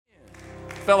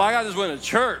Felt like I just went to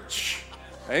church.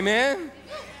 Amen.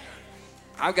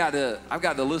 I've got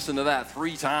to listen to that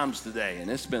 3 times today, and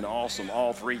it's been awesome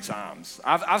all 3 times.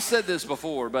 I've said this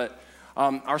before, but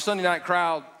our Sunday night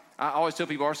crowd, I always tell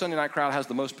people our Sunday night crowd has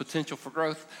the most potential for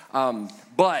growth.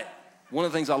 But one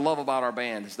of the things I love about our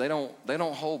band is they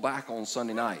don't hold back on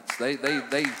Sunday nights. They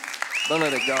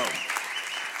let it go.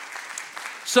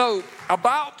 So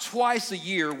about twice a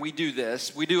year we do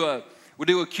this. We do a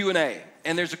Q&A,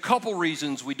 and there's a couple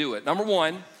reasons we do it. Number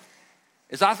one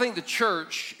is I think the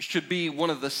church should be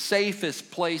one of the safest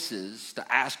places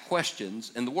to ask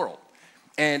questions in the world.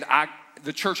 And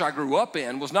the church I grew up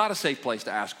in was not a safe place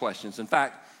to ask questions. In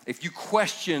fact, if you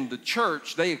questioned the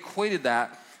church, they equated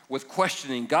that with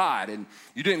questioning God, and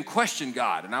you didn't question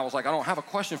God. And I was like, I don't have a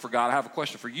question for God, I have a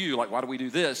question for you. Like, why do we do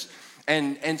this?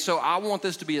 And so I want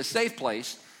this to be a safe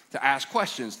place to ask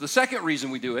questions. The second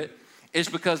reason we do it is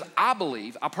because I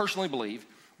personally believe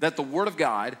that the Word of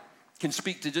God can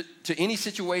speak to any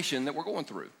situation that we're going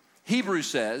through. Hebrews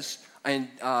says in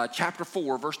chapter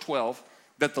 4, verse 12,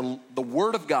 that the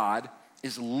Word of God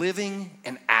is living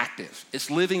and active. It's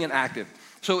living and active.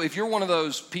 So if you're one of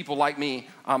those people like me,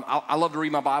 I love to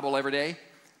read my Bible every day,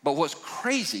 but what's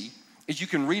crazy is you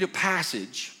can read a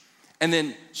passage and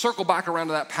then circle back around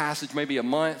to that passage maybe a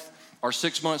month or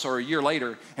 6 months or a year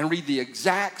later and read the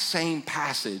exact same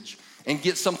passage and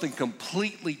get something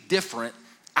completely different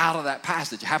out of that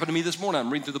passage. It happened to me this morning.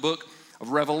 I'm reading through the book of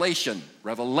Revelation.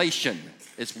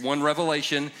 It's one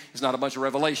revelation. It's not a bunch of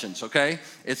revelations, okay?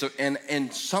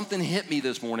 And something hit me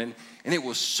this morning, and it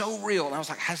was so real. And I was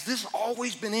like, has this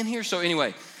always been in here? So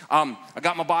anyway, I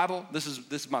got my Bible. This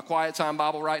is my quiet time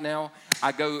Bible right now.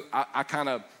 I kind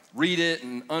of read it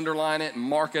and underline it and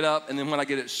mark it up. And then when I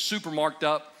get it super marked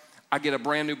up, I get a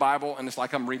brand new Bible, and it's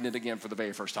like I'm reading it again for the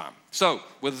very first time. So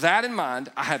with that in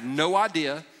mind, I have no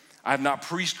idea. I have not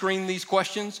pre-screened these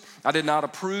questions. I did not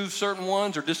approve certain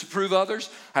ones or disapprove others.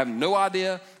 I have no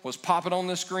idea what's popping on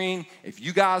the screen. If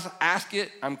you guys ask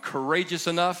it, I'm courageous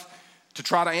enough to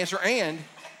try to answer. And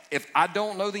if I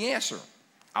don't know the answer,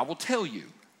 I will tell you,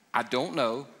 I don't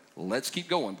know. Let's keep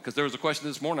going. Because there was a question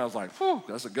this morning. I was like, whew,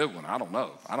 that's a good one. I don't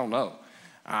know.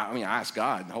 I asked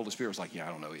God, and the Holy Spirit was like, yeah,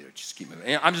 I don't know either. Just keep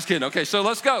moving. I'm just kidding. Okay, so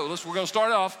let's go. We're going to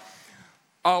start off.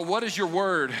 What is your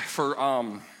word for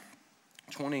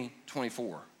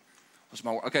 2024? What's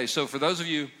my word? Okay, so for those of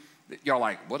you, y'all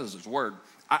like, what is this word?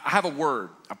 I have a word.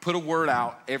 I put a word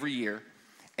out every year,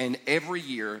 and every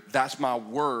year, that's my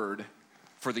word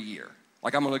for the year.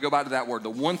 Like, I'm going to go back to that word.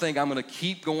 The one thing I'm going to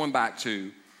keep going back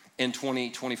to in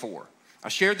 2024. I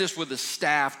shared this with the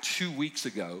staff 2 weeks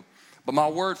ago, but my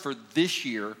word for this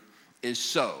year is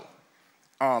sow.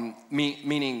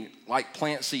 Meaning like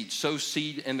plant seed, sow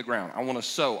seed in the ground. I want to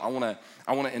sow. I want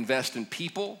to invest in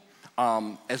people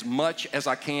as much as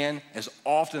I can, as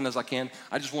often as I can.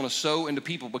 I just want to sow into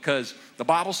people because the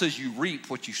Bible says you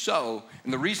reap what you sow.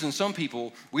 And the reason some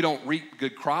people, we don't reap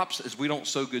good crops is we don't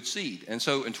sow good seed. And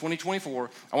so in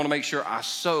 2024, I want to make sure I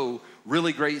sow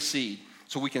really great seed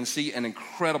so we can see an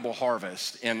incredible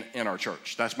harvest in our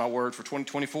church. That's my word for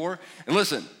 2024. And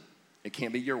listen, it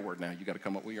can't be your word now. You got to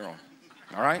come up with your own.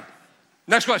 All right?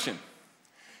 Next question.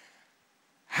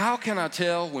 How can I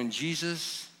tell when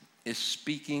Jesus is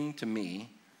speaking to me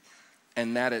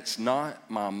and that it's not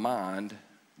my mind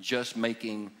just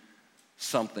making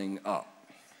something up?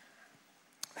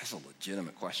 That's a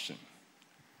legitimate question.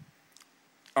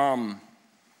 Trying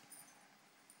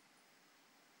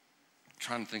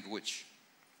to think of which.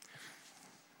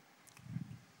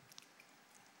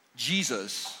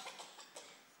 Jesus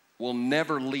will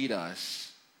never lead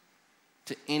us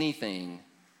to anything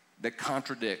that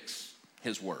contradicts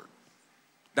his word.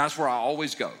 That's where I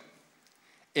always go.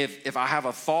 If I have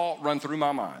a thought run through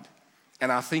my mind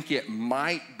and I think it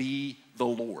might be the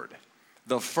Lord,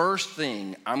 the first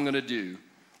thing I'm going to do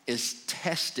is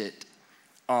test it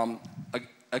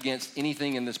against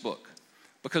anything in this book,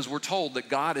 because we're told that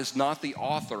God is not the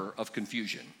author of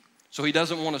confusion. So he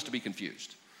doesn't want us to be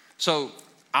confused. So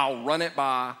I'll run it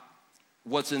by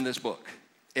what's in this book.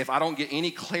 If I don't get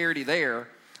any clarity there,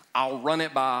 I'll run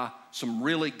it by some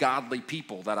really godly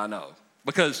people that I know.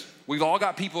 Because we've all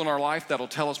got people in our life that'll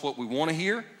tell us what we want to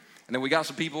hear, and then we got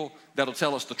some people that'll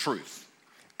tell us the truth.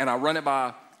 And I run it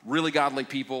by really godly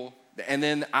people, and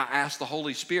then I ask the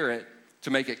Holy Spirit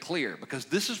to make it clear. Because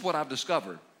this is what I've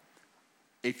discovered.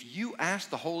 If you ask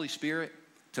the Holy Spirit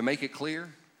to make it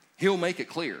clear, he'll make it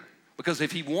clear. Because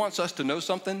if he wants us to know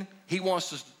something, he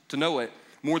wants us to know it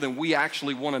more than we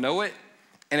actually want to know it.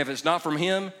 And if it's not from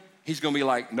him, he's going to be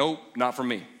like, nope, not from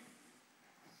me.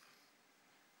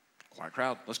 Quiet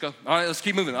crowd, let's go. All right, let's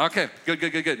keep moving. Okay,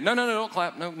 good. No, don't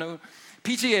clap, no.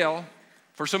 PTL,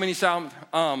 for so many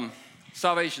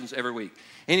salvations every week.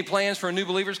 Any plans for a new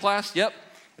believers class? Yep,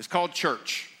 it's called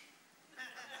church.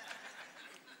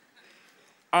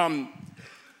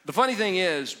 The funny thing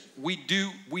is, we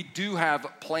do have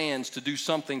plans to do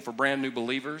something for brand new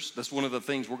believers. That's one of the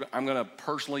things I'm going to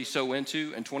personally sow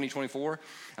into in 2024,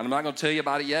 and I'm not going to tell you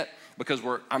about it yet because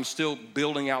I'm still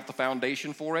building out the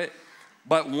foundation for it.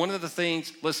 But one of the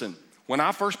things, listen, when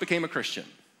I first became a Christian,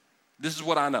 this is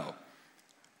what I know.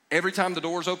 Every time the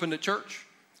doors opened at church,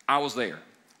 I was there.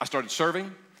 I started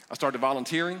serving. I started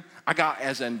volunteering. I got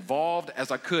as involved as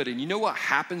I could. And you know what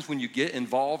happens when you get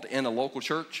involved in a local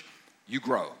church? You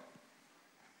grow.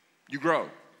 You grow.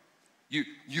 You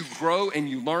grow and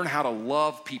you learn how to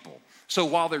love people. So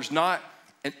while there's not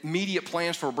immediate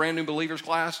plans for a brand new believers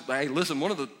class, hey, listen,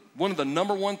 one of the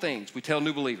number one things we tell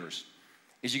new believers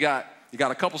is you got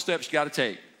a couple steps you got to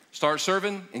take. Start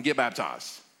serving and get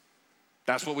baptized.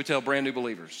 That's what we tell brand new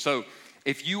believers. So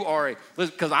if you are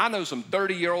because I know some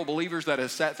 30-year-old believers that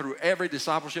have sat through every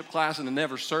discipleship class and have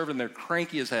never served, and they're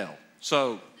cranky as hell.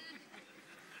 So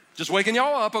just waking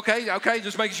y'all up, okay? Okay,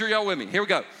 just making sure y'all with me. Here we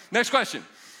go. Next question.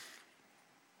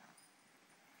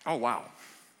 Oh, wow.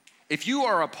 If you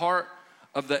are a part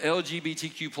of the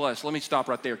LGBTQ+, let me stop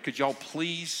right there. Could y'all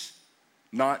please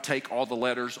not take all the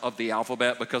letters of the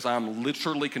alphabet because I'm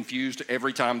literally confused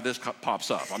every time this pops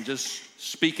up. I'm just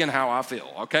speaking how I feel,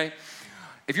 okay?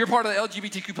 If you're part of the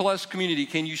LGBTQ+ community,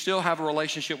 can you still have a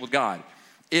relationship with God?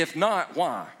 If not,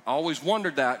 why? I always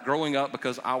wondered that growing up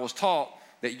because I was taught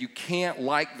that you can't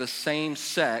like the same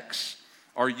sex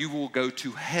or you will go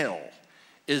to hell.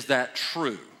 Is that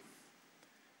true?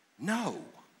 No.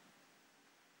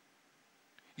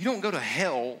 You don't go to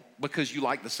hell because you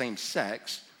like the same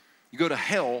sex. You go to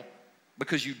hell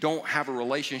because you don't have a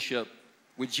relationship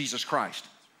with Jesus Christ.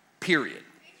 Period.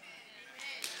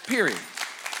 Period.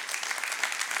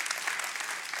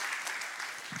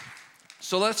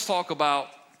 So let's talk about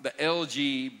the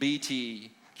LGBTQ+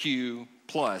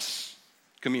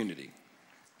 community.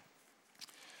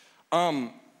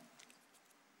 I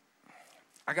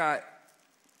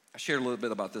shared a little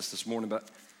bit about this morning, but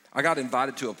I got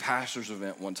invited to a pastor's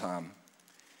event one time,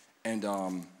 and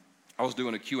I was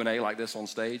doing a Q&A like this on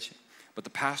stage, but the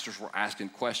pastors were asking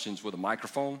questions with a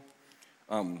microphone.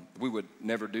 We would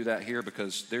never do that here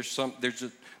because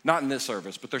not in this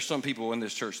service, but there's some people in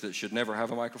this church that should never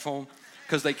have a microphone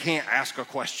because they can't ask a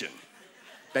question.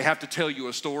 They have to tell you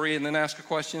a story and then ask a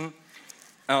question.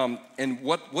 And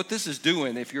what this is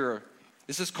doing,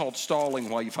 this is called stalling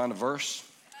while you find a verse.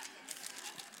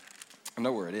 I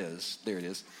know where it is. There it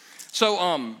is. So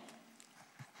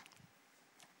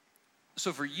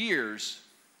for years,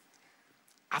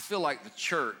 I feel like the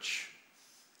church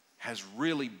has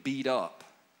really beat up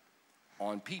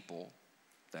on people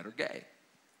that are gay.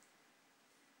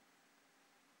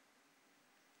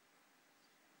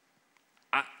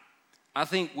 I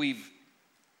think we've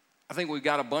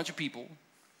got a bunch of people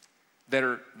that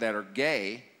are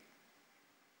gay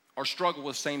or struggle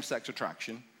with same-sex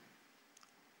attraction,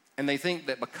 and they think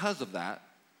that because of that,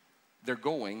 they're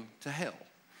going to hell.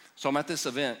 So I'm at this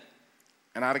event,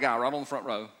 and I had a guy right on the front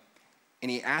row,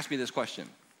 and he asked me this question: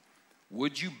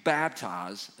 would you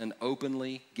baptize an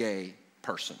openly gay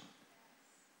person?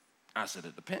 I said,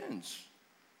 it depends.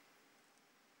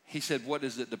 He said, what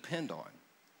does it depend on?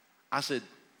 I said,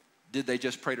 did they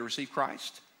just pray to receive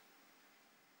Christ?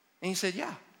 And he said,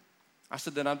 yeah. I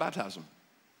said, then I'd baptize them.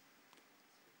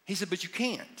 He said, but you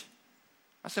can't.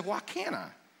 I said, why can't I?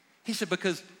 He said,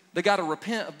 because they got to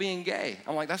repent of being gay.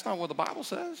 I'm like, that's not what the Bible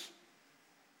says.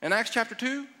 In Acts chapter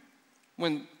 2,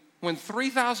 when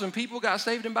 3,000 people got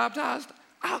saved and baptized,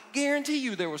 I'll guarantee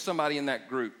you there was somebody in that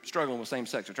group struggling with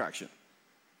same-sex attraction.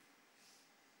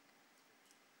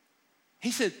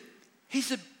 He said,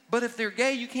 but if they're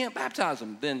gay, you can't baptize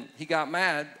them. Then he got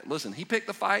mad. Listen, he picked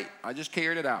the fight. I just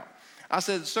carried it out. I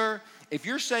said, sir, if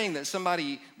you're saying that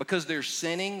somebody, because they're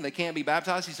sinning, they can't be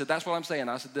baptized, he said, that's what I'm saying.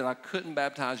 I said, then I couldn't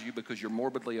baptize you because you're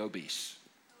morbidly obese.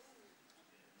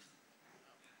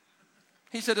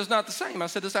 He said, it's not the same. I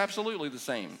said, it's absolutely the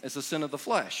same. It's a sin of the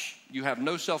flesh. You have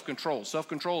no self-control.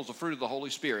 Self-control is the fruit of the Holy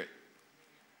Spirit.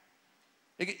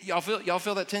 Y'all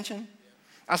feel that tension?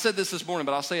 I said this morning,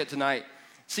 but I'll say it tonight.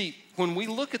 See, when we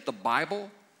look at the Bible,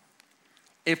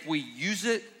 if we use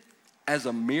it as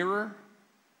a mirror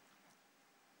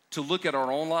to look at our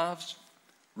own lives,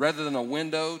 rather than a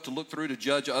window to look through to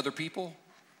judge other people,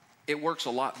 it works a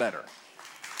lot better.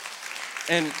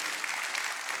 And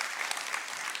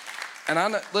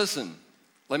listen,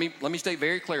 let me state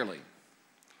very clearly.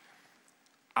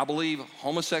 I believe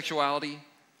homosexuality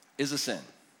is a sin.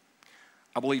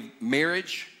 I believe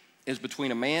marriage is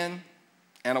between a man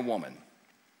and a woman.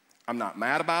 I'm not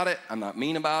mad about it. I'm not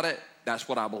mean about it. That's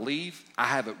what I believe. I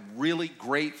have really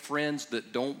great friends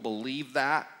that don't believe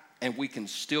that, and we can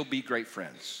still be great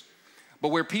friends. But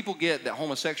where people get that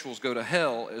homosexuals go to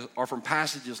hell are from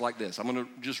passages like this. I'm going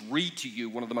to just read to you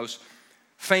one of the most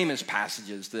famous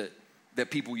passages that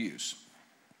people use.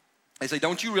 They say,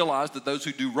 don't you realize that those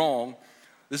who do wrong,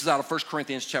 this is out of 1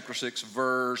 Corinthians chapter 6,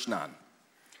 verse 9.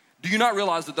 Do you not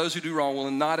realize that those who do wrong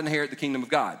will not inherit the kingdom of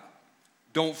God?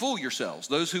 Don't fool yourselves.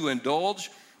 Those who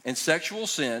indulge in sexual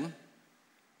sin,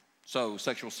 so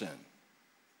sexual sin,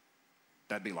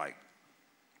 that'd be like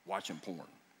watching porn.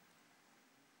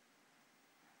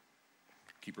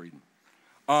 Keep reading.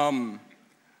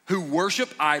 Who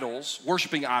worshiping idols,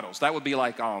 that would be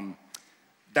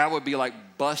like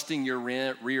busting your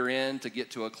rear end to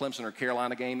get to a Clemson or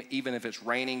Carolina game, even if it's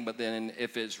raining, but then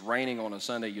if it's raining on a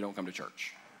Sunday, you don't come to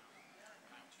church.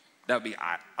 That would be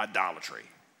idolatry.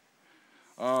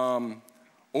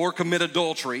 Or commit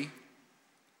adultery.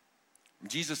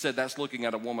 Jesus said that's looking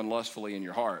at a woman lustfully in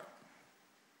your heart.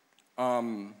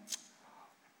 Or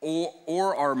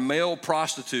are male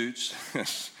prostitutes.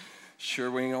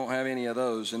 Sure, we don't have any of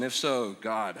those. And if so,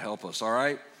 God help us, all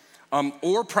right?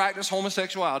 Or practice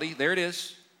homosexuality. There it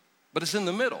is. But it's in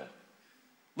the middle.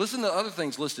 Listen to other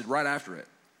things listed right after it.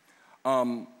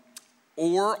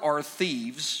 Or are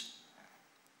thieves.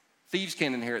 Thieves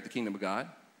can't inherit the kingdom of God.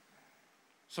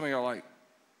 Some of you are like,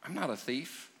 I'm not a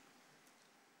thief.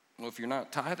 Well, if you're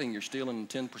not tithing, you're stealing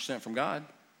 10% from God.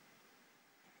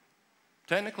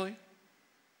 Technically.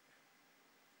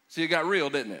 See, it got real,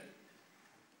 didn't it?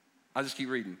 I'll just keep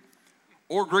reading.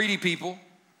 Or greedy people.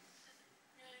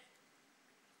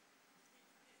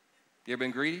 You ever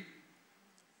been greedy?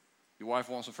 Your wife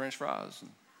wants some French fries.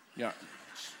 And, yeah,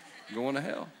 going to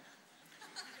hell.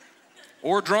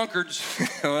 Or drunkards.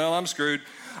 Well, I'm screwed.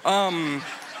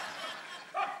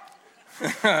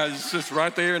 It's just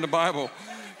right there in the Bible.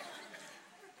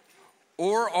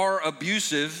 Or are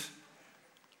abusive.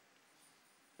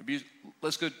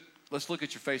 Let's look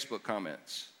at your Facebook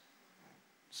comments.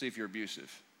 See if you're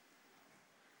abusive.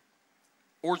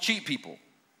 Or cheat people.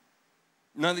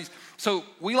 None of these. So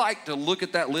we like to look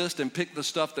at that list and pick the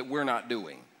stuff that we're not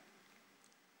doing.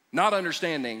 Not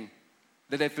understanding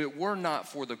that if it were not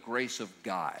for the grace of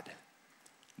God,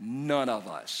 none of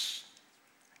us.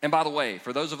 And by the way,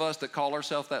 for those of us that call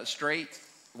ourselves that straight,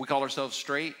 we call ourselves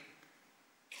straight.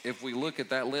 If we look at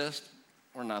that list,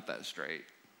 we're not that straight.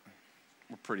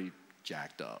 We're pretty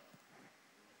jacked up.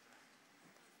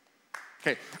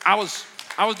 Okay, I was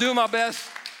doing my best.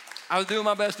 I was doing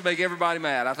my best to make everybody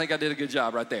mad. I think I did a good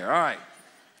job right there. All right.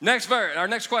 Next verse, our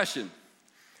next question.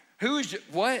 Who is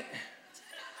what?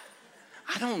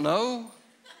 I don't know.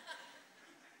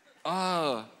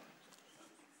 God,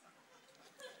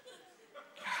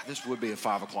 this would be a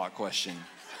 5 o'clock question.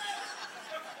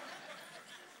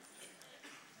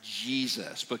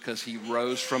 Jesus, because he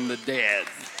rose from the dead.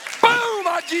 Boom!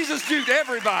 Jesus juked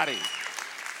everybody.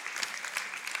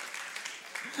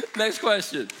 Next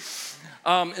question.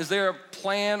 Is there a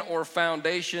plan or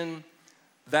foundation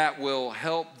that will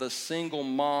help the single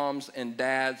moms and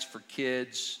dads for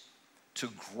kids to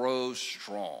grow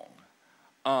strong?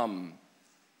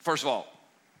 First of all,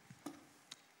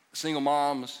 single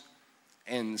moms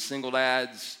and single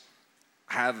dads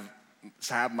have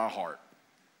my heart.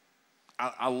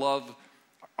 I love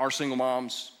our single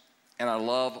moms and I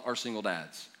love our single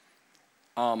dads.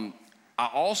 I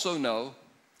also know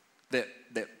that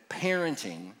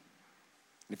parenting,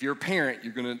 if you're a parent,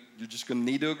 you're just gonna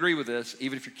need to agree with this.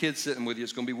 Even if your kid's sitting with you,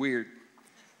 it's gonna be weird.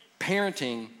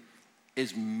 Parenting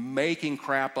is making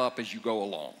crap up as you go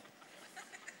along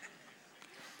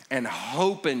and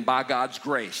hoping by God's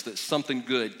grace that something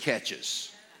good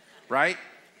catches, right?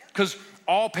 Because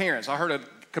all parents, I heard a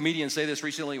comedian say this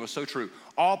recently, it was so true.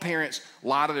 All parents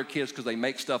lie to their kids because they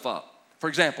make stuff up. For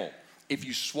example, if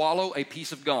you swallow a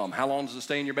piece of gum, how long does it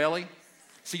stay in your belly?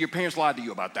 See, your parents lied to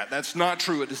you about that. That's not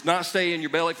true. It does not stay in your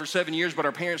belly for 7 years, but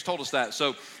our parents told us that.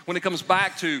 So when it comes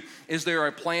back to, is there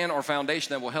a plan or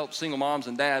foundation that will help single moms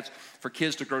and dads for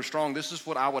kids to grow strong? This is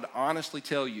what I would honestly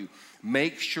tell you.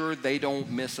 Make sure they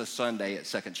don't miss a Sunday at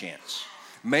Second Chance.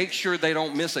 Make sure they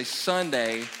don't miss a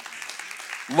Sunday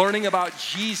learning about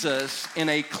Jesus in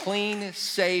a clean,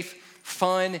 safe,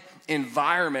 fun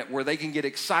environment where they can get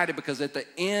excited, because at the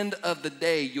end of the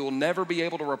day, you'll never be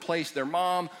able to replace their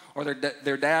mom or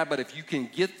their dad, but if you can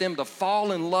get them to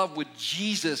fall in love with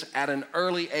Jesus at an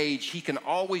early age, he can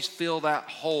always fill that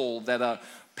hole that a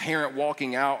parent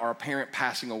walking out or a parent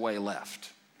passing away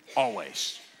left.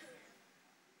 Always.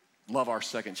 Love our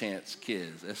Second Chance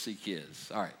kids, SC kids.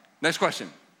 All right, next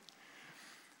question.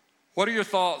 What are your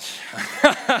thoughts?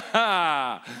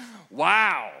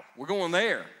 Wow, we're going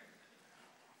there.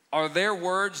 Are there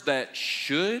words that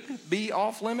should be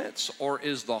off limits, or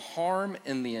is the harm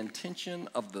in the intention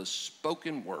of the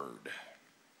spoken word?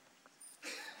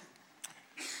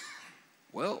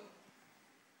 Well,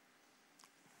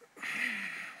 I'll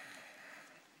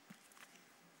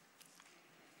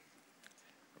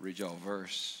read y'all a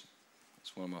verse.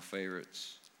 It's one of my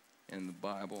favorites in the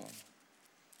Bible.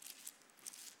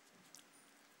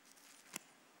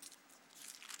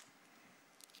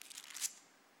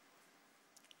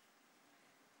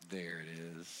 There it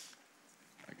is.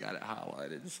 I got it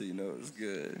highlighted so you know it was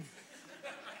good.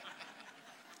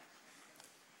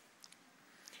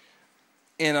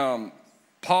 In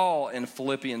Paul in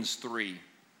Philippians 3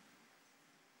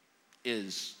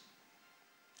 is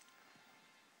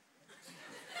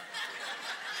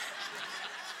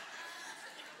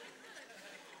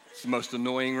it's the most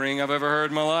annoying ring I've ever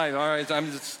heard in my life. All right,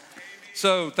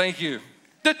 so thank you.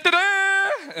 Da-da-da!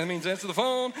 That means answer the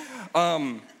phone.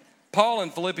 Paul in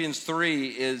Philippians 3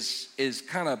 is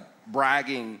kind of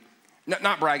bragging,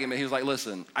 not bragging, but he was like,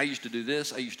 listen, I used to do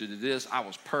this, I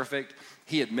was perfect.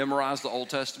 He had memorized the Old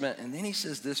Testament, and then he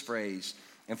says this phrase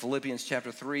in Philippians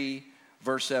chapter 3,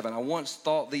 verse 7, I once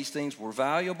thought these things were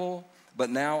valuable, but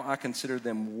now I consider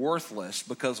them worthless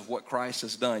because of what Christ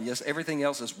has done. Yes, everything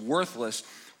else is worthless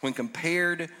when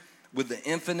compared with the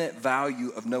infinite value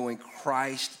of knowing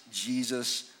Christ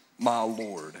Jesus, my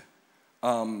Lord.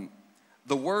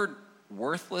 The word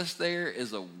worthless there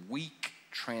is a weak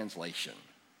translation.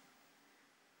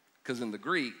 Because in the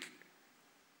Greek,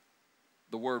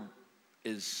 the word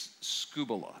is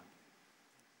skubala.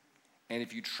 And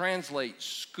if you translate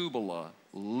skubala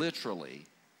literally,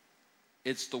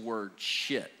 it's the word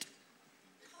shit.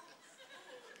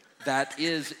 That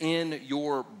is in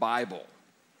your Bible.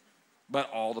 But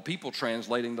all the people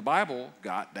translating the Bible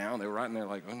got down. They were writing there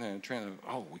like,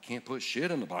 oh, we can't put shit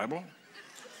in the Bible.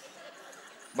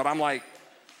 But I'm like,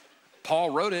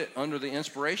 Paul wrote it under the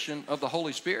inspiration of the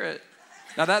Holy Spirit.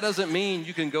 Now, that doesn't mean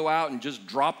you can go out and just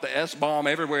drop the S-bomb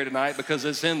everywhere tonight because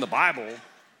it's in the Bible.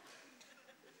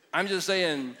 I'm just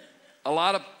saying a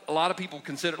lot of people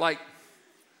consider, like,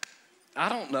 I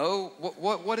don't know,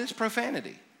 what is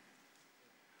profanity?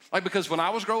 Like, because when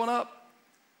I was growing up,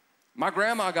 my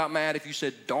grandma got mad if you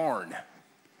said darn.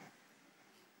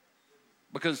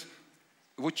 Because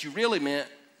what you really meant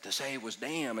to say was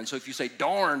damn. And so if you say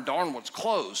darn was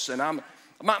close. And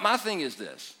my thing is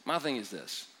this.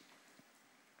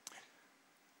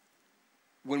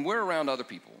 When we're around other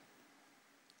people,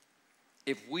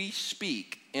 if we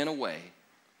speak in a way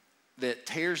that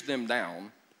tears them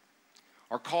down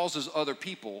or causes other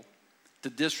people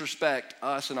to disrespect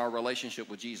us and our relationship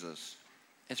with Jesus,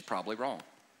 it's probably wrong.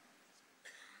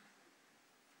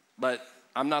 But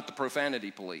I'm not the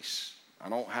profanity police. I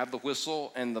don't have the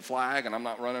whistle and the flag, and I'm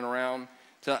not running around.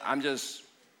 I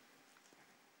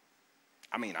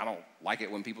don't like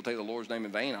it when people take the Lord's name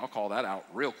in vain. I'll call that out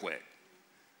real quick.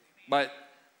 But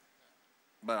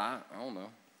I don't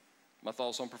know. My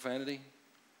thoughts on profanity?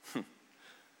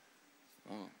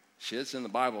 Shit's in the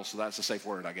Bible, so that's a safe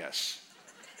word, I guess.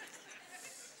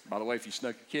 By the way, if you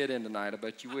snuck a kid in tonight, I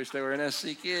bet you wish they were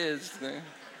NSC kids.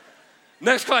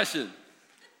 Next question.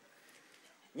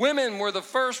 Women were the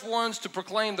first ones to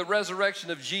proclaim the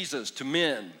resurrection of Jesus to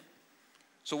men.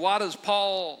 So why does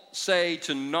Paul say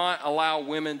to not allow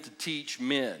women to teach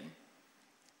men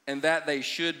and that they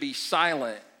should be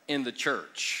silent in the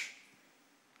church?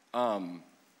 Man,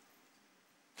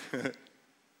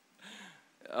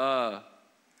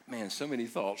 so many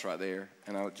thoughts right there,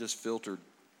 and I just filtered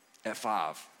at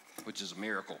 5, which is a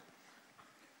miracle.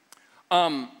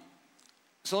 So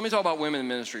let me talk about women in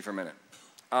ministry for a minute,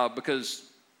 because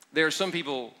there are some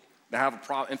people that have a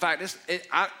problem. In fact,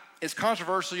 it's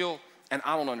controversial, and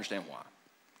I don't understand why.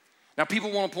 Now, people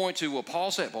want to point to what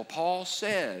Paul said. Well, Paul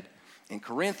said in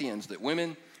Corinthians that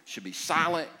women should be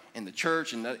silent in the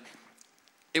church, and that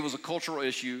it was a cultural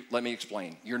issue. Let me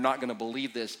explain. You're not going to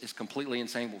believe this. It's completely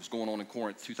insane what was going on in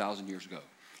Corinth 2,000 years ago.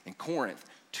 In Corinth,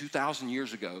 2,000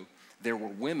 years ago, there were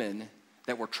women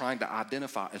that were trying to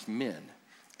identify as men,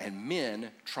 and men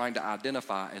trying to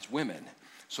identify as women.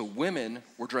 So women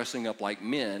were dressing up like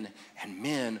men, and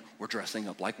men were dressing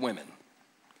up like women.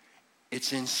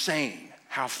 It's insane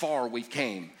how far we've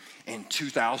came in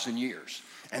 2,000 years.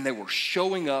 And they were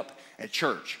showing up at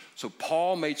church. So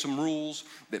Paul made some rules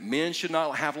that men should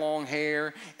not have long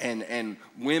hair, and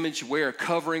women should wear a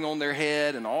covering on their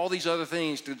head, and all these other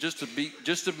things just to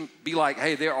be like,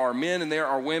 hey, there are men and there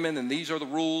are women, and these are the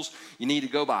rules you need to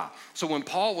go by. So when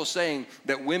Paul was saying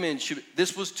that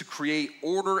this was to create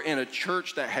order in a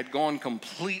church that had gone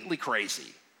completely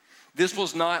crazy. This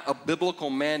was not a biblical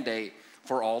mandate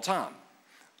for all time.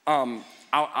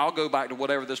 I'll go back to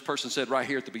whatever this person said right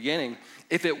here at the beginning.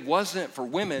 If it wasn't for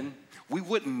women, we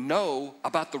wouldn't know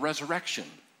about the resurrection.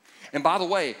 And by the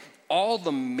way, all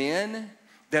the men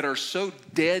that are so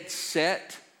dead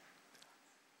set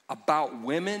about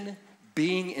women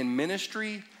being in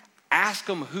ministry, ask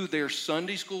them who their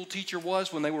Sunday school teacher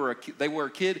was when they were a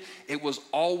kid. It was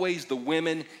always the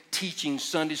women teaching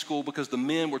Sunday school because the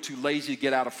men were too lazy to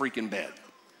get out of freaking bed.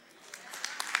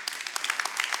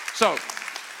 So,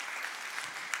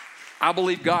 I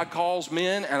believe God calls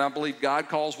men and I believe God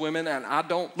calls women, and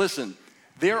listen,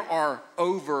 there are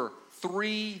over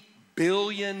 3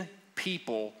 billion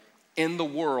people in the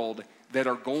world that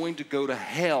are going to go to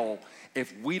hell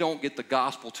if we don't get the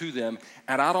gospel to them,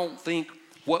 and I don't think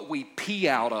what we pee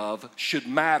out of should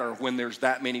matter when there's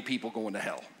that many people going to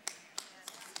hell.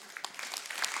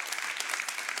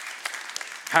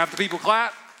 Half the people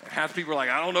clap, half the people are like,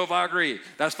 I don't know if I agree.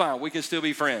 That's fine, we can still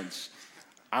be friends.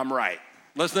 I'm right.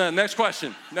 Listen, next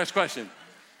question.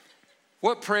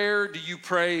 What prayer do you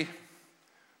pray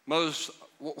most?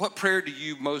 What prayer do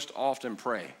you most often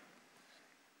pray?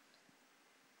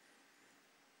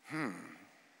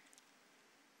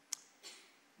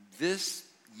 This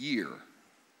year,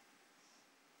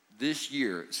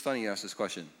 it's funny you ask this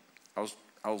question. I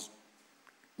was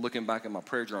looking back at my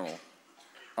prayer journal.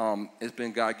 It's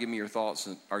been, God, give me your thoughts,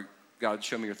 or God,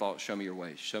 show me your thoughts, show me your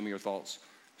ways. Show me your thoughts,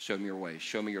 show me your ways.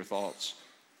 Show me your thoughts,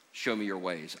 show me your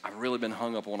ways. I've really been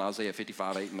hung up on Isaiah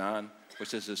 55, 8, and 9, which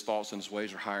says his thoughts and his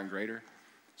ways are higher and greater.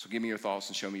 So give me your thoughts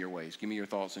and show me your ways. Give me your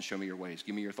thoughts and show me your ways.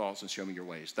 Give me your thoughts and show me your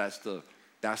ways. That's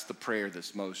the prayer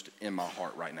that's most in my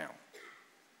heart right now.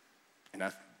 And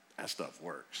that stuff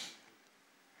works.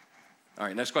 All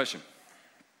right, next question.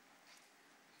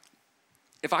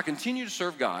 If I continue to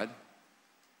serve God,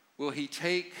 will he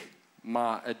take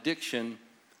my addiction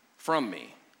from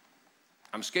me?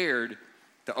 I'm scared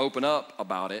to open up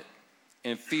about it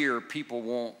and fear people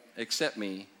won't accept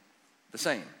me the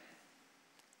same.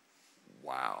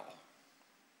 Wow.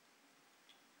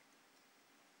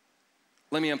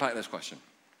 Let me unpack this question.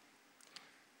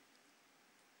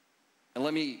 And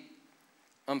let me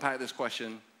unpack this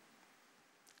question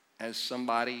as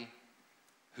somebody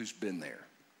who's been there.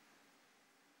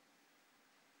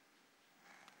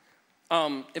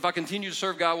 If I continue to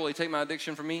serve God, will he take my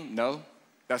addiction from me? No,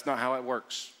 that's not how it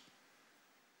works.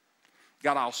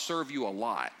 God, I'll serve you a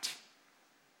lot,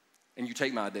 and you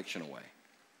take my addiction away.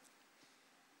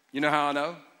 You know how I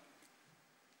know?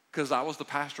 Because I was the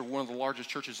pastor of one of the largest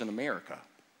churches in America,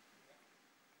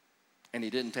 and he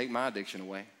didn't take my addiction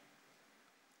away.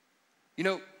 You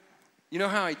know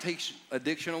how he takes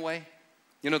addiction away?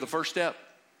 You know the first step?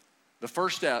 The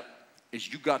first step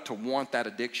is you got to want that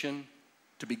addiction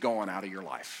to be gone out of your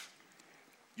life.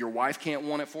 Your wife can't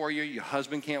want it for you. Your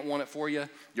husband can't want it for you.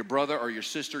 Your brother or your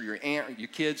sister, your aunt, or your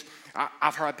kids.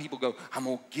 I've heard people go, I'm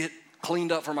going to get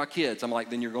cleaned up for my kids. I'm like,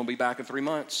 then you're going to be back in 3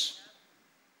 months.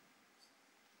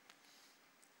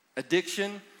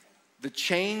 Addiction, the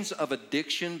chains of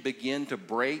addiction begin to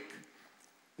break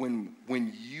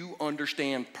when you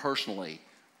understand personally,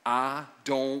 I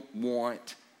don't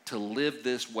want to live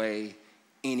this way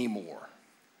anymore.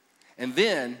 And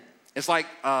then it's like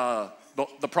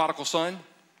the prodigal son.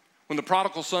 When the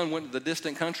prodigal son went to the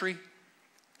distant country,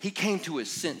 he came to his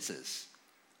senses.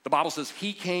 The Bible says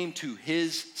he came to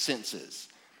his senses.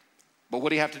 But what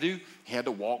did he have to do? He had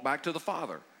to walk back to the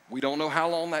Father. We don't know how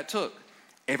long that took.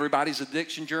 Everybody's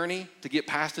addiction journey to get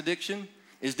past addiction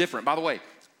is different. By the way,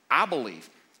 I believe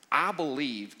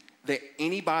that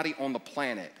anybody on the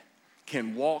planet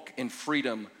can walk in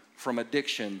freedom from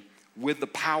addiction with the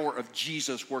power of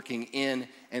Jesus working in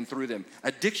and through them.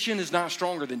 Addiction is not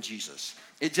stronger than Jesus.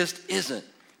 It just isn't,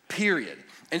 period.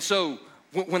 And so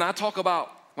when I talk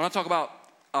about,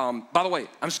 by the way,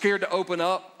 I'm scared to open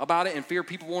up about it and fear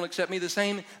people won't accept me the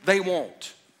same. They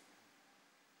won't.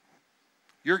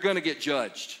 You're going to get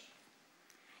judged.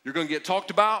 You're going to get talked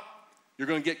about. You're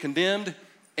going to get condemned.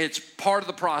 It's part of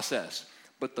the process.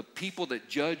 But the people that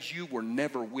judge you were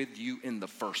never with you in the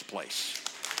first place.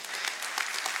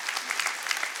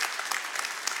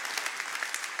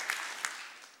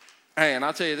 Hey, and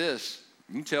I'll tell you this.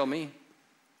 You can tell me.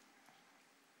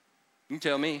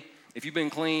 If you've been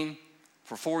clean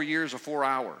for 4 years or 4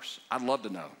 hours, I'd love to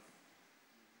know.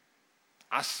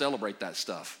 I celebrate that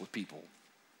stuff with people.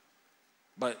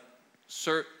 But,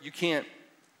 sir, you can't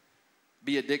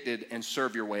be addicted and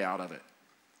serve your way out of it.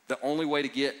 The only way to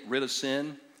get rid of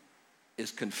sin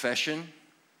is confession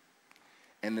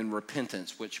and then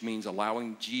repentance, which means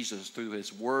allowing Jesus through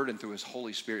his word and through his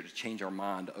Holy Spirit to change our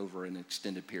mind over an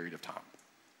extended period of time.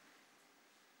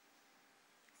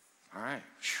 All right.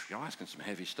 Y'all asking some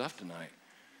heavy stuff tonight.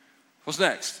 What's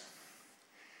next?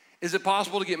 Is it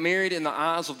possible to get married in the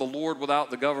eyes of the Lord without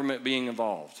the government being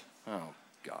involved? Oh,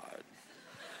 God.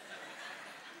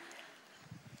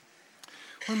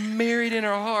 We're married in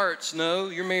our hearts. No,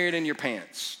 you're married in your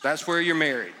pants. That's where you're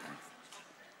married.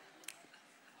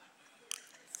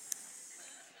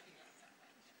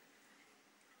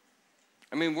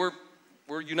 I mean, we're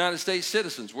United States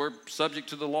citizens. We're subject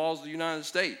to the laws of the United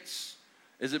States.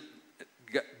 Is it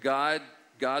God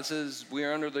says we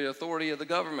are under the authority of the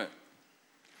government.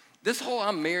 This whole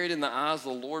I'm married in the eyes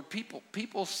of the Lord,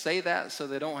 people say that so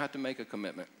they don't have to make a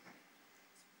commitment.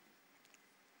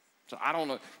 So I don't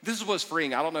know. This is what's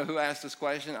freeing. I don't know who asked this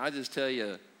question. I just tell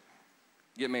you,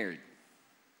 get married.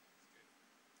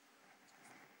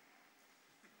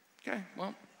 Okay,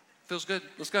 well, feels good.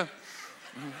 Let's go.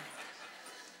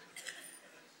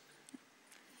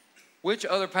 Which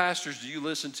other pastors do you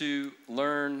listen to,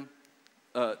 learn,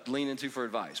 lean into for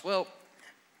advice? Well,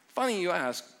 funny you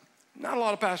ask. Not a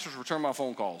lot of pastors return my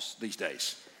phone calls these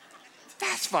days.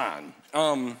 That's fine.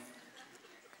 I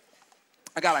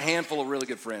got a handful of really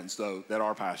good friends, though, that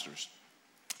are pastors.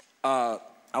 I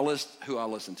list who I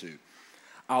listen to.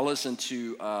 I'll listen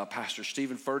to Pastor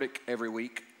Stephen Furtick every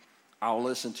week. I'll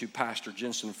listen to Pastor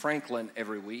Jensen Franklin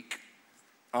every week.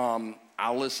 I'll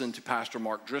listen to Pastor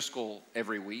Mark Driscoll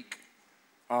every week.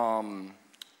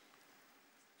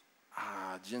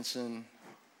 Jensen.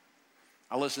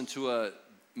 I listen to a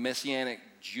Messianic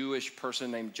Jewish person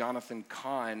named Jonathan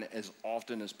Cahn as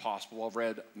often as possible. I've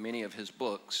read many of his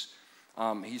books.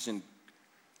 You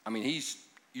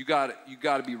got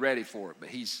to be ready for it, but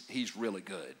he's really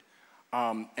good.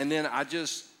 And then I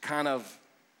just kind of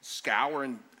scour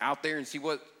out there and see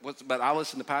what's. But I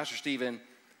listen to Pastor Stephen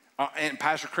and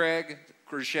Pastor Craig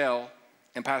Rochelle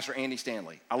and Pastor Andy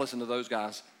Stanley. I listen to those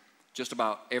guys just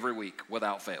about every week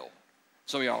without fail.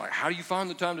 Some of y'all are like, how do you find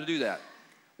the time to do that?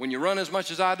 When you run as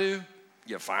much as I do,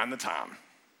 you find the time.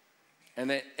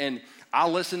 And I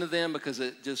listen to them because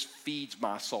it just feeds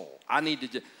my soul. I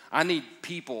need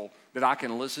people that I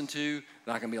can listen to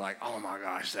that I can be like, oh my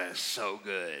gosh, that is so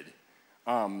good.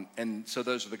 And so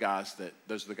those are the guys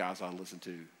I listen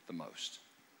to the most.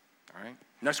 All right.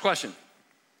 Next question.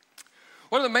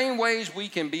 What are the main ways we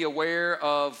can be aware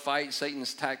of fight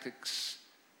Satan's tactics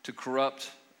to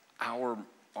corrupt our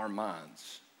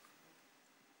minds?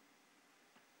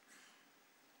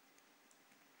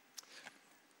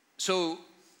 So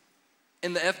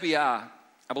in the FBI,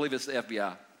 I believe it's the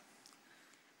FBI,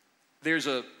 there's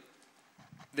a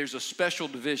special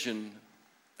division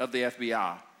of the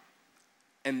FBI,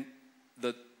 and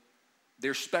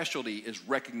their specialty is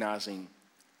recognizing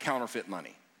counterfeit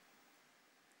money.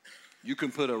 You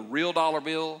can put a real dollar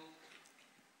bill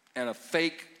and a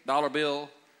fake dollar bill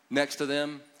next to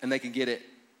them, and they can get it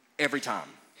every time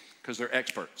because they're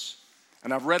experts.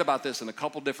 And I've read about this in a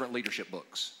couple different leadership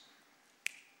books.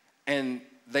 And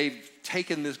they've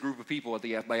taken this group of people at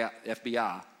the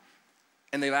FBI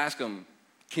and they've asked them,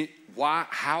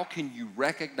 how can you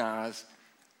recognize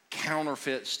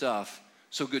counterfeit stuff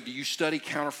so good? Do you study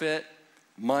counterfeit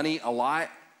money a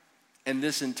lot? And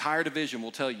this entire division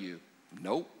will tell you,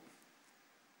 nope,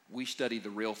 we study the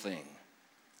real thing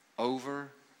over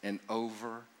and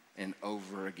over and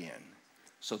over again,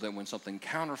 so that when something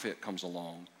counterfeit comes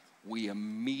along, we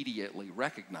immediately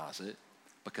recognize it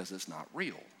because it's not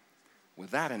real.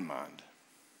 With that in mind,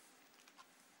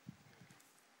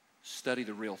 study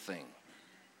the real thing,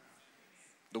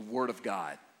 the Word of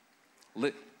God.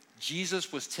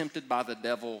 Jesus was tempted by the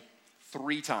devil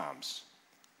 3 times.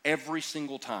 Every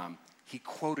single time, he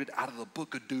quoted out of the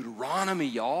book of Deuteronomy,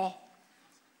 y'all.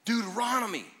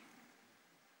 Deuteronomy.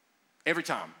 Every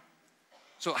time.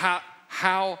 So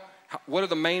what are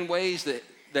the main ways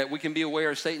that we can be aware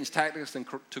of Satan's tactics and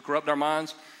to corrupt our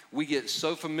minds? We get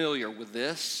so familiar with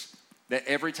this that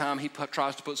every time he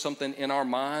tries to put something in our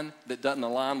mind that doesn't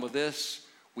align with this,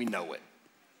 we know it.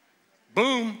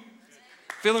 Boom.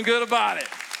 Feeling good about it.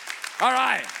 All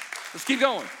right, let's keep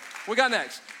going. What we got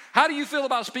next? How do you feel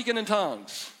about speaking in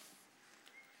tongues?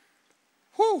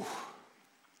 Whew.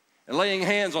 And laying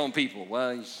hands on people.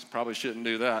 Well, you probably shouldn't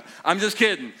do that. I'm just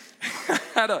kidding.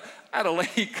 I had a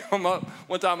lady come up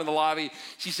one time in the lobby.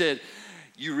 She said,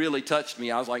 you really touched me.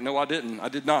 I was like, no, I didn't. I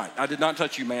did not. I did not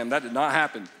touch you, ma'am. That did not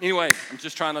happen. Anyway, I'm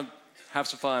just trying to have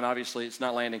some fun. Obviously, it's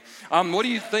not landing. What do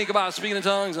you think about speaking in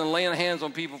tongues and laying hands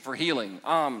on people for healing?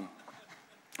 I'm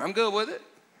good with it.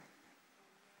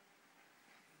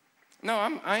 No,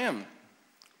 I am.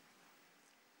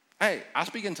 Hey, I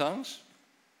speak in tongues.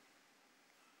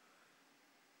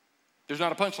 There's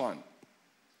not a punchline.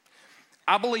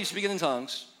 I believe speaking in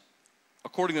tongues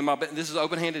according to this is an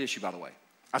open-handed issue, by the way.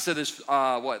 I said this,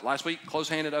 last week?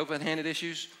 Close-handed, open-handed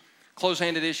issues?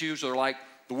 Close-handed issues are like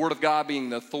the Word of God being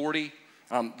the authority,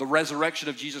 the resurrection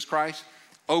of Jesus Christ.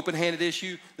 Open-handed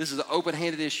issue, this is an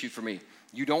open-handed issue for me.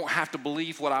 You don't have to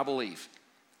believe what I believe.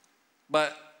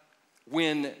 But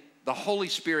when the Holy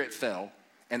Spirit fell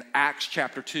in Acts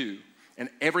chapter 2, and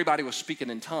everybody was speaking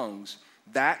in tongues,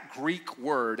 that Greek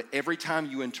word, every time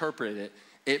you interpret it,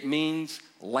 it means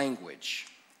language.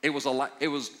 It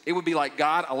would be like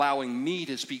God allowing me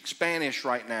to speak Spanish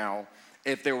right now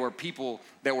if there were people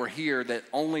that were here that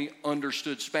only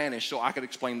understood Spanish so I could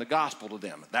explain the gospel to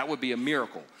them. That would be a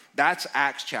miracle. That's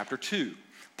Acts chapter 2.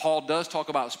 Paul does talk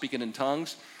about speaking in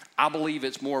tongues. I believe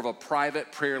it's more of a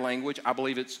private prayer language. I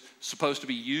believe it's supposed to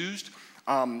be used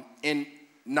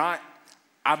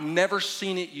I've never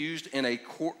seen it used in a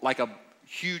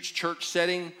huge church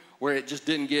setting where it just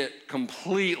didn't get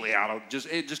completely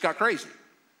it just got crazy.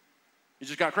 It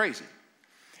just got crazy.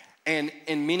 And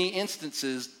in many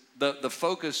instances, the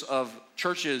focus of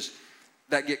churches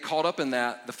that get caught up in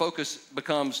that, the focus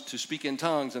becomes to speak in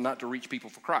tongues and not to reach people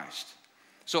for Christ.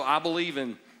 So I believe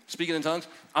in speaking in tongues.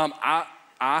 I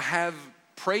have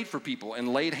prayed for people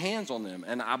and laid hands on them,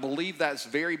 and I believe that's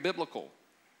very biblical.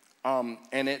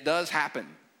 And it does happen.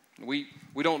 We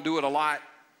don't do it a lot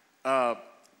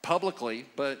publicly,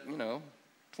 but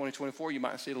 2024 you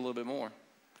might see it a little bit more,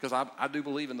 because I do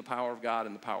believe in the power of God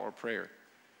and the power of prayer.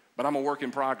 But I'm a work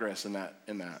in progress in that.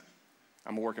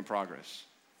 I'm a work in progress.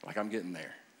 Like I'm getting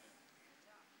there.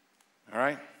 All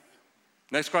right?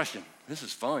 Next question. This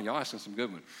is fun. Y'all asking some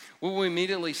good ones. Will we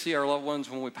immediately see our loved ones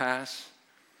when we pass?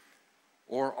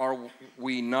 Or are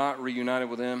we not reunited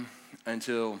with them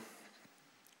until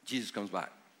Jesus comes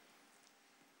back?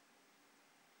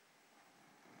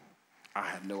 I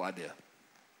have no idea.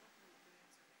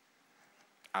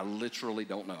 I literally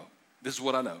don't know. This is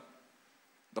what I know.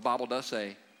 The Bible does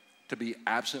say to be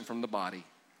absent from the body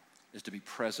is to be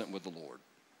present with the Lord.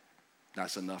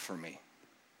 That's enough for me.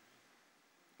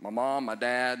 My mom, my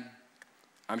dad,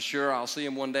 I'm sure I'll see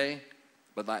them one day,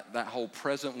 but that whole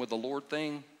present with the Lord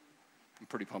thing, I'm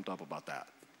pretty pumped up about that.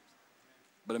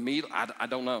 But immediately, I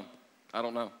don't know. I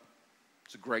don't know.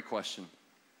 It's a great question.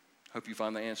 Hope you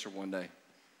find the answer one day.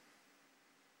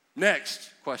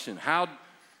 Next question. How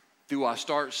do I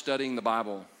start studying the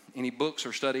Bible? Any books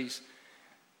or studies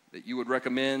that you would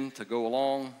recommend to go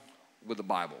along with the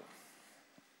Bible?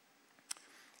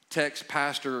 Text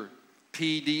Pastor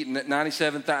PD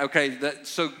 97,000. Okay,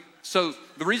 so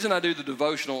the reason I do the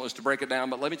devotional is to break it down,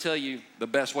 but let me tell you the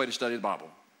best way to study the Bible.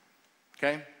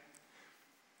 Okay?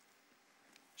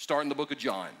 Start in the book of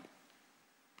John.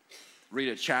 Read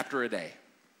a chapter a day.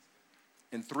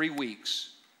 In 3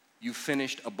 weeks, you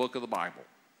finished a book of the Bible.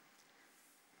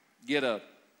 Get a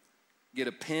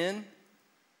pen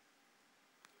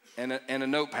and a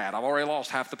notepad. I've already lost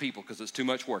half the people because it's too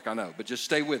much work, I know, but just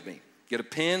stay with me. Get a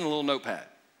pen and a little notepad.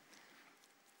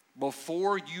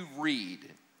 Before you read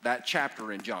that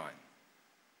chapter in John,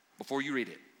 before you read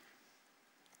it,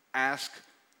 ask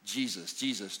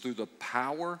Jesus, through the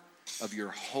power of your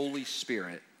Holy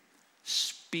Spirit,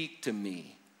 speak to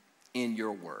me in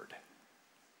your word.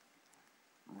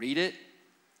 Read it,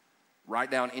 write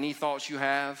down any thoughts you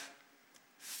have,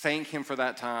 thank him for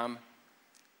that time,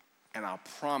 and I'll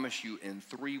promise you in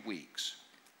 3 weeks,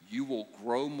 you will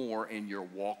grow more in your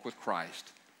walk with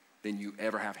Christ than you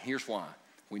ever have. Here's why.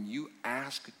 When you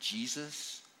ask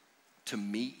Jesus to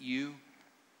meet you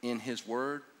in his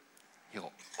word,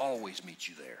 he'll always meet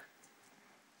you there.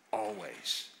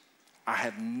 Always. I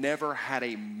have never had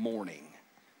a morning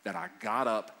that I got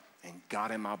up and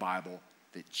got in my Bible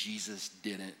that Jesus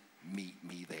didn't meet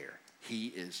me there. He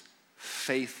is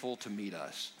faithful to meet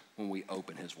us when we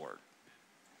open his word.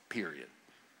 Period.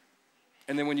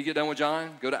 And then when you get done with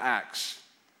John, go to Acts.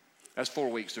 That's 4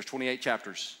 weeks. There's 28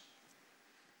 chapters.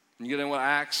 When you get done with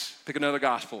Acts, pick another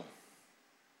gospel.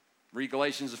 Read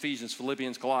Galatians, Ephesians,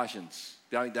 Philippians, Colossians.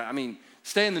 I mean,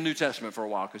 stay in the New Testament for a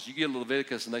while, because you get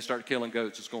Leviticus and they start killing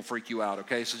goats, it's going to freak you out,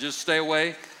 okay? So just stay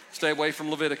away from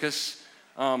Leviticus,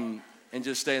 and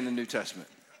just stay in the New Testament.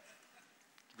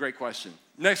 Great question.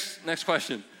 Next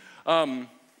question. Oh,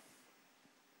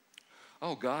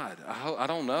 God, I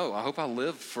don't know. I hope I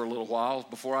live for a little while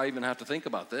before I even have to think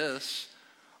about this.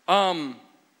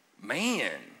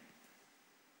 Man.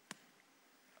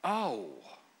 Oh.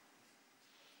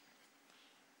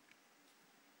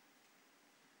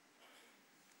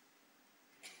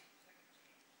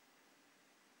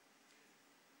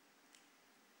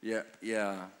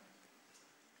 Yeah.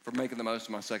 For making the most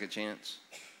of my second chance.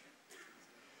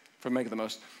 For making the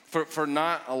most. For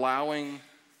not allowing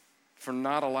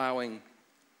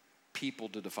people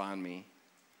to define me.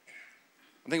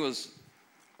 I think it was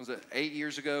it 8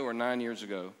 years ago or 9 years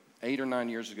ago? 8 or 9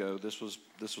 years ago, this was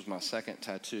my second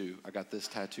tattoo. I got this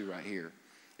tattoo right here.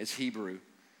 It's Hebrew.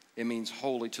 It means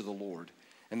holy to the Lord.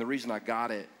 And the reason I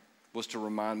got it was to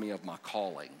remind me of my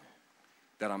calling,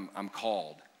 that I'm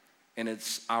called. And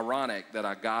it's ironic that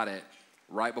I got it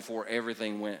right before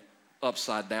everything went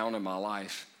upside down in my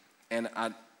life. And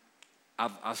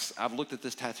I've looked at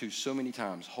this tattoo so many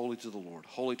times, holy to the Lord,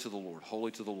 holy to the Lord,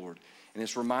 holy to the Lord. And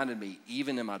it's reminded me,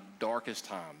 even in my darkest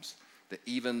times, that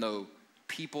even though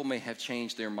people may have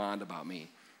changed their mind about me,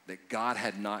 that God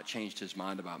had not changed his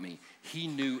mind about me. He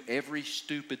knew every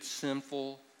stupid,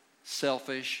 sinful,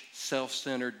 selfish,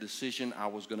 self-centered decision I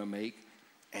was going to make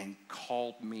and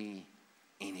called me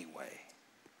anyway.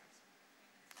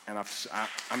 And I'm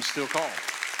still called.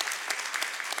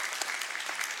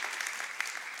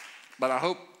 But I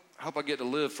hope I get to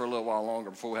live for a little while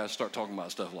longer before we have to start talking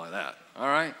about stuff like that. All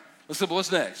right? Listen,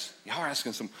 what's next? Y'all are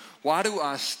asking why do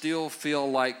I still feel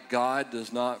like God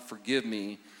does not forgive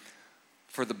me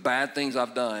for the bad things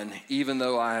I've done, even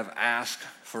though I have asked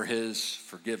for his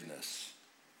forgiveness?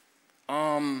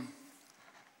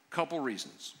 Couple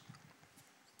reasons.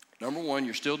 Number one,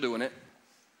 you're still doing it.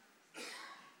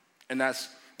 And that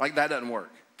doesn't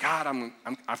work. God,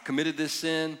 I've committed this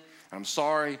sin. I'm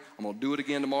sorry. I'm going to do it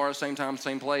again tomorrow, same time,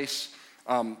 same place.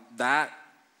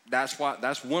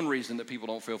 That's one reason that people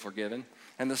don't feel forgiven.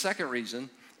 And the second reason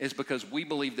is because we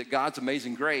believe that God's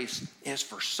amazing grace is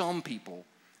for some people.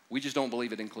 We just don't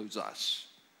believe it includes us.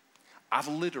 I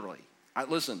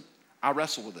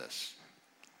wrestle with this.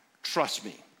 Trust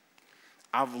me.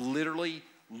 I've literally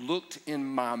looked in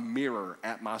my mirror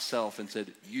at myself and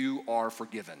said, you are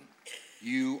forgiven.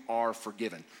 You are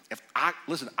forgiven. I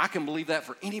can believe that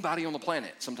for anybody on the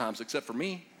planet sometimes except for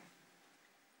me.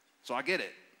 So I get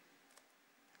it.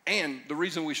 And the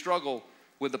reason we struggle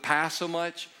with the past so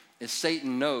much is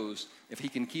Satan knows if he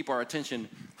can keep our attention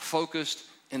focused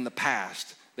in the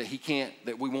past,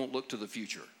 that we won't look to the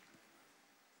future.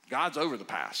 God's over the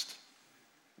past.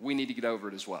 We need to get over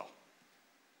it as well.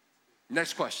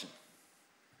 Next question.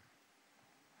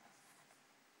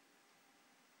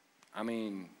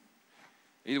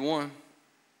 Either one.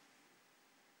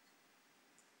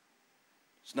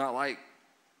 It's not like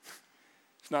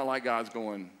God's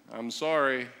going, I'm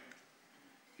sorry,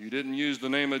 you didn't use the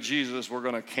name of Jesus, we're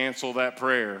going to cancel that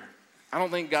prayer. I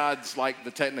don't think God's like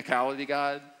the technicality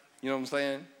God. You know what I'm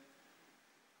saying?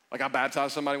 Like I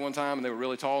baptized somebody one time and they were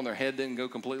really tall and their head didn't go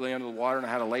completely under the water, and I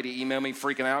had a lady email me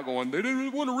freaking out going, they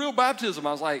didn't want a real baptism.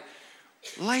 I was like,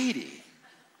 lady,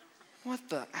 what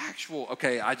the actual,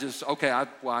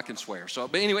 I can swear. So,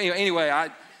 but anyway,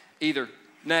 either.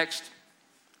 Next.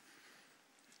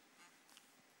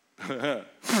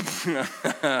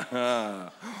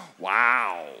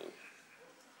 Wow.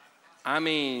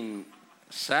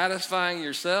 Satisfying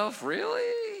yourself, really?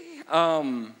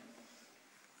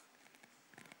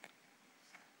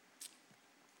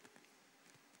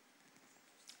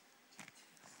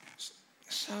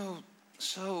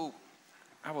 So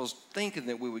I was thinking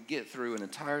that we would get through an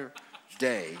entire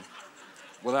day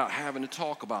without having to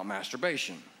talk about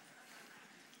masturbation.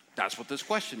 That's what this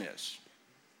question is.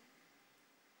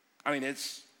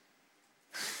 It's,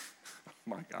 oh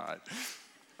my God.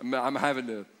 I'm having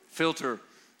to filter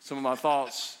some of my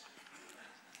thoughts.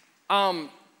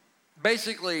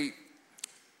 Basically,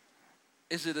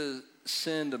 is it a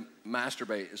sin to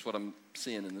masturbate is what I'm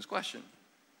seeing in this question.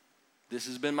 This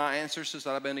has been my answer since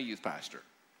I've been a youth pastor.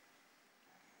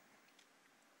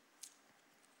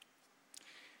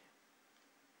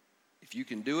 If you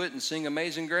can do it and sing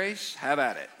Amazing Grace, have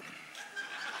at it.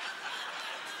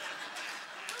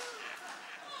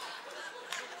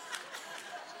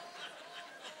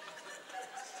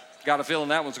 Got a feeling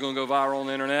that one's going to go viral on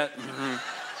the internet.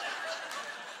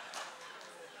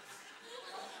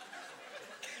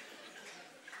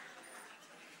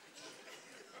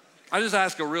 I just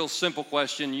ask a real simple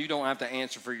question. You don't have to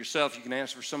answer for yourself. You can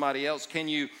answer for somebody else. Can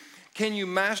you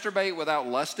masturbate without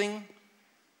lusting?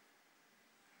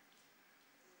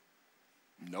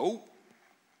 Nope.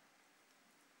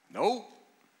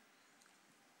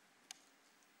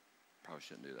 Probably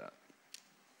shouldn't do that.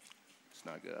 It's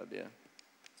not a good idea.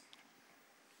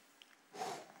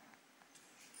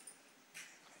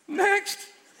 Next.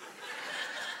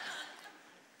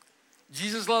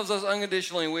 Jesus loves us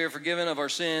unconditionally, and we are forgiven of our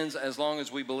sins as long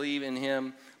as we believe in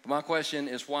him. But my question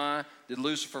is, why did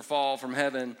Lucifer fall from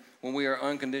heaven when we are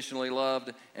unconditionally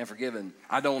loved and forgiven?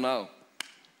 I don't know.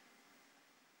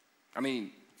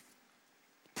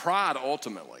 Pride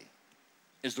ultimately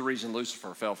is the reason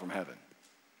Lucifer fell from heaven.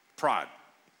 Pride.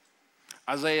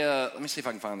 Isaiah, let me see if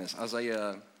I can find this.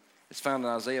 Isaiah It's found in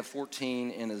Isaiah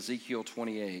 14 and Ezekiel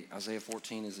 28. Isaiah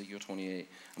 14, Ezekiel 28.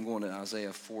 I'm going to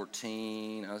Isaiah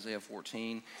 14. Isaiah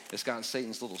 14. It's got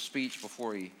Satan's little speech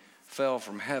before he fell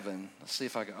from heaven. Let's see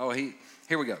if I can.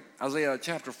 Here we go. Isaiah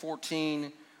chapter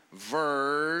 14,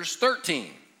 verse 13.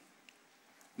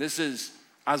 This is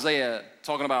Isaiah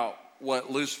talking about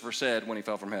what Lucifer said when he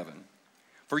fell from heaven.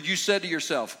 For you said to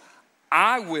yourself,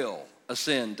 I will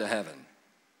ascend to heaven.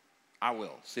 I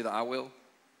will. See the I will?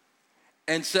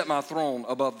 And set my throne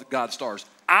above God's stars.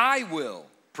 I will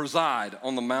preside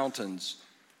on the mountains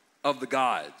of the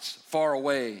gods, far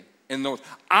away in the north.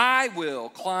 I will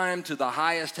climb to the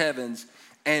highest heavens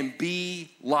and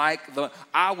be like the,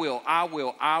 I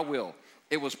will.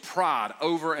 It was pride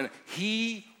over, and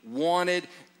he wanted,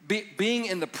 being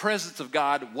in the presence of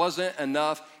God wasn't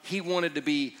enough. He wanted to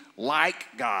be like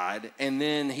God, and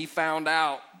then he found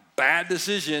out, bad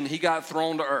decision, he got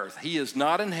thrown to earth. He is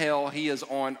not in hell, he is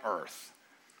on earth.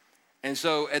 And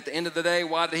so at the end of the day,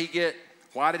 why did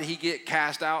he get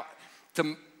cast out?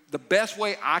 The best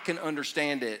way I can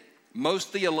understand it, most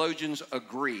theologians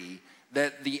agree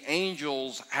that the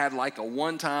angels had like a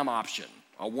one-time option,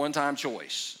 a one-time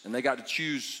choice, and they got to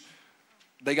choose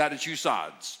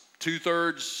sides.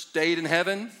 2/3 stayed in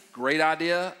heaven, great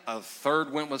idea. A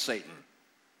third went with Satan.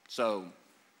 So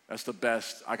that's the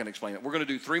best I can explain it. We're going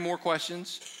to do 3 more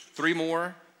questions, 3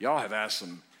 more. Y'all have asked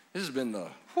some. This has been the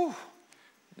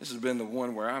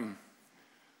one where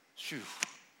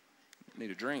need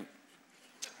a drink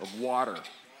of water.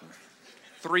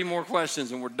 3 more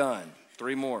questions and we're done.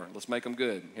 3 more. Let's make them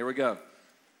good. Here we go.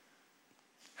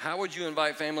 How would you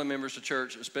invite family members to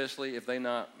church, especially if they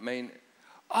not main?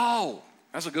 Oh,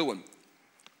 that's a good one.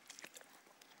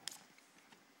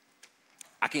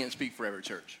 I can't speak for every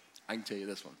church. I can tell you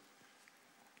this one.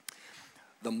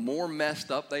 The more messed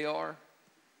up they are,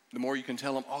 the more you can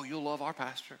tell them, oh, you'll love our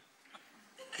pastor.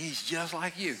 He's just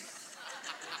like you.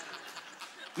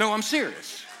 No, I'm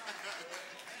serious.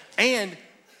 And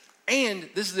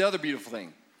this is the other beautiful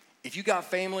thing. If you got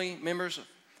family members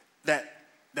that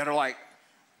are like,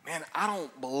 man, I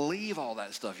don't believe all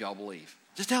that stuff y'all believe,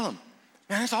 just tell them,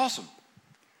 man, that's awesome.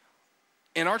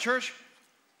 In our church,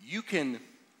 you can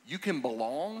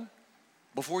belong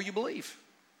before you believe.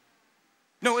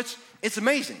 No, it's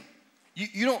amazing.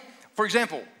 You don't, for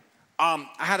example, I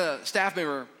had a staff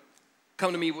member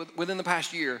come to me within the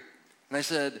past year, and they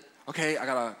said, okay, I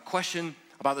got a question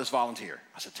about this volunteer.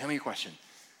 I said, tell me your question.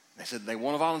 They said they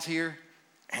want to volunteer,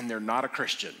 and they're not a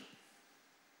Christian.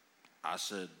 I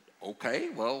said, okay,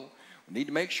 well, we need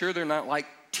to make sure they're not like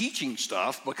teaching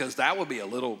stuff, because that would be a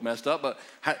little messed up.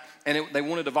 They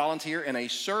wanted to volunteer in a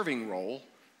serving role,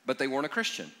 but they weren't a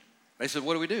Christian. They said,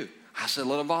 what do we do? I said,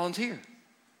 let them volunteer.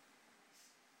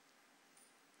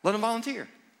 Let them volunteer.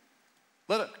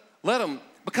 Let them,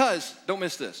 because, don't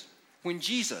miss this, when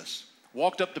Jesus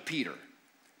walked up to Peter,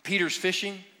 Peter's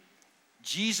fishing,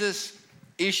 Jesus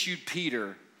issued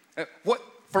Peter,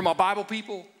 for my Bible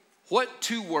people, what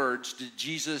 2 words did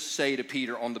Jesus say to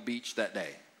Peter on the beach that day?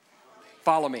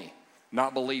 Follow me,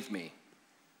 not believe me.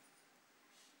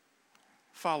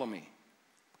 Follow me.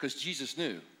 Because Jesus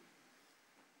knew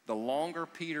the longer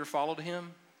Peter followed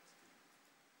him,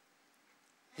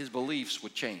 his beliefs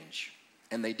would change.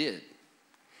 And they did.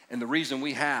 And the reason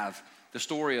we have the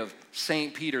story of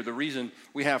St. Peter, the reason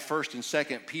we have 1st and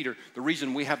 2nd Peter, the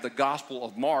reason we have the Gospel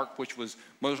of Mark, which was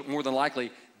more than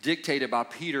likely dictated by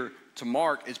Peter to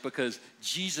Mark, is because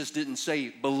Jesus didn't say,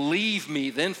 believe me,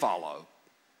 then follow.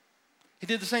 He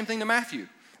did the same thing to Matthew.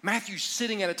 Matthew's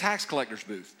sitting at a tax collector's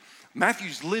booth.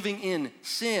 Matthew's living in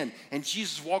sin, and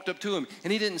Jesus walked up to him,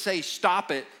 and he didn't say,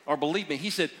 stop it or believe me.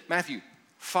 He said, Matthew,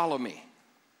 follow me.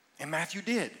 And Matthew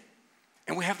did.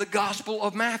 And we have the Gospel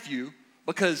of Matthew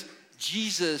because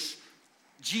Jesus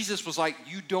was like,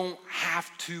 you don't have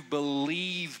to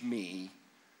believe me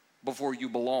before you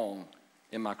belong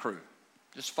in my crew.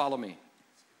 Just follow me.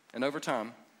 And over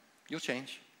time, you'll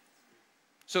change.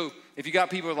 So if you got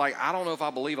people who are like, I don't know if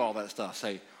I believe all that stuff,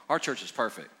 say, our church is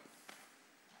perfect.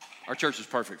 Our church is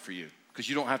perfect for you because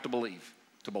you don't have to believe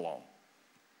to belong.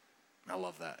 I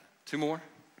love that. 2 more.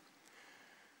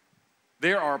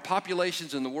 There are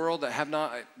populations in the world that have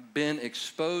not been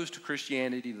exposed to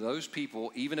Christianity. Those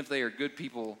people, even if they are good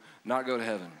people, not go to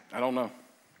heaven. I don't know.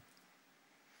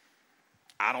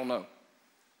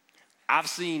 I've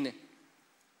seen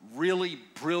really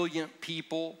brilliant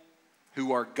people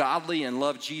who are godly and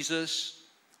love Jesus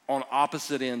on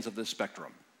opposite ends of this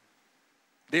spectrum.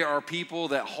 There are people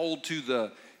that hold to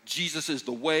the Jesus is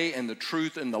the way and the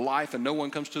truth and the life, and no one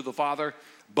comes to the Father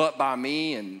but by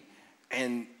me, and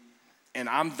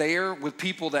I'm there with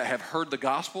people that have heard the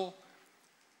gospel,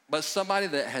 but somebody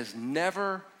that has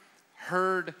never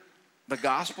heard the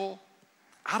gospel.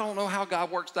 I don't know how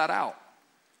God works that out.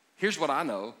 Here's what I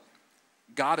know.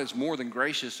 God is more than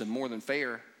gracious and more than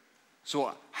fair.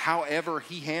 So however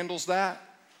he handles that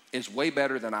is way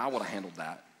better than I would have handled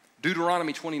that.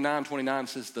 Deuteronomy 29:29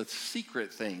 says the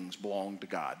secret things belong to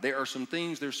God. There are some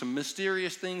things, there's some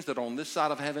mysterious things that on this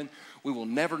side of heaven we will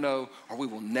never know or we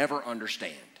will never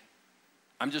understand.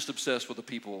 I'm just obsessed with the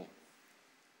people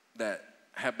that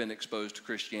have been exposed to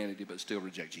Christianity but still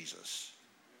reject Jesus.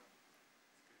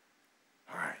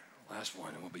 All right, last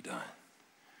one and we'll be done.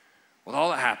 With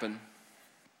all that happened,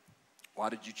 why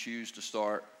did you choose to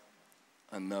start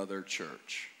another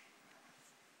church?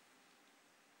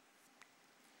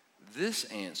 This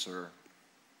answer,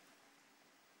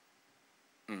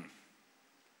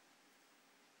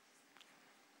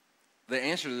 the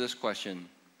answer to this question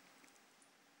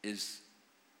is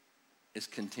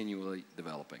continually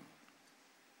developing.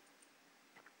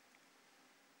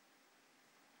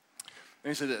 Let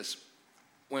me say this.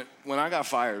 When I got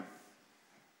fired,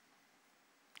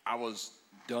 I was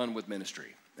done with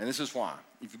ministry. And this is why.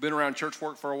 If you've been around church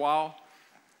work for a while,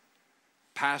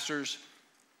 pastors,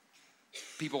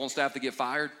 people on staff that get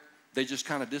fired, they just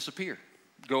kind of disappear,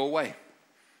 go away.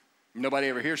 Nobody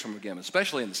ever hears from them again,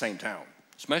 especially in the same town,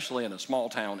 especially in a small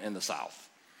town in the South.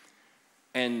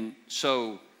 And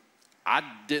so I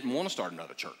didn't want to start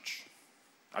another church.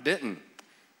 I didn't.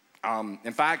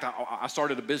 In fact, I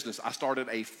started a business. I started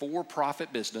a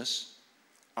for-profit business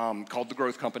called The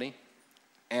Growth Company.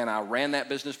 And I ran that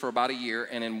business for about a year.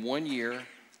 And in 1 year,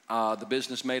 the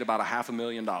business made about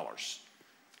 $500,000.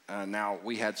 Now,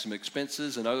 we had some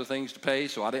expenses and other things to pay,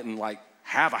 so I didn't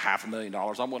have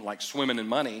 $500,000. I wasn't swimming in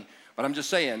money. But I'm just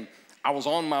saying, I was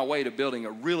on my way to building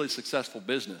a really successful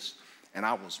business, and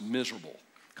I was miserable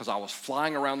because I was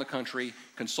flying around the country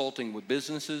consulting with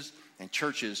businesses and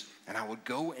churches, and I would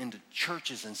go into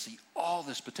churches and see all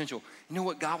this potential. You know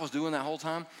what God was doing that whole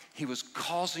time? He was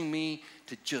causing me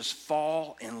to just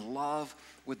fall in love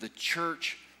with the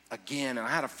church again. And I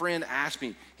had a friend ask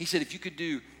me, he said, if you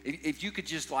could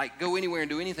just go anywhere and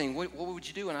do anything, what would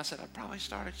you do? And I said, I'd probably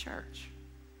start a church.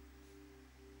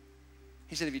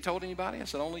 He said, have you told anybody? I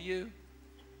said, only you.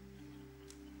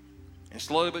 And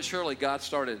slowly but surely, God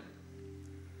started,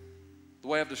 the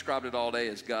way I've described it all day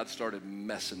is God started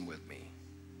messing with me.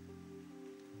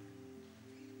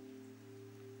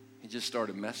 He just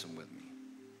started messing with me.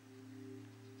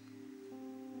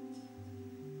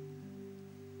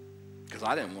 Because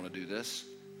I didn't want to do this.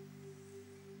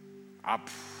 I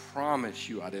promise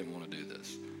you I didn't want to do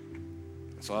this.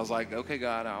 And so I was like, okay,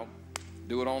 God, I'll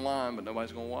do it online, but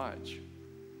nobody's going to watch.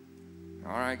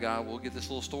 All right, God, we'll get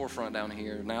this little storefront down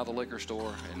here, now the liquor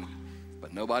store,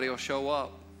 but nobody will show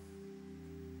up.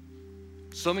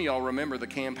 Some of y'all remember the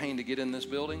campaign to get in this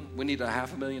building. We need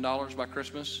 $500,000 by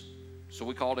Christmas. So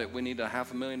we called it, we need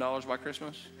 $500,000 by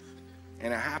Christmas.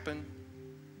 And it happened.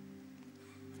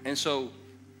 And so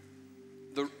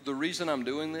the reason I'm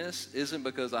doing this isn't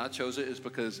because I chose it, it's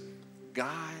because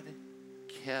God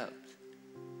kept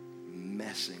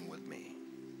messing with me.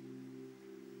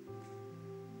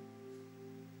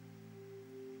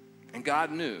 And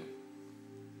God knew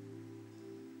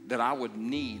that I would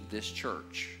need this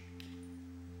church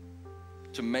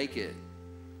to make it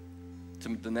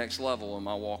to the next level in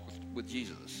my walk with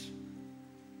Jesus.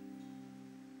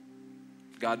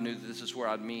 God knew that this is where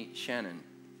I'd meet Shannon.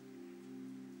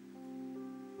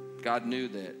 God knew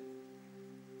that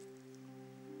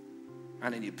I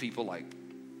needed people like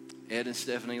Ed and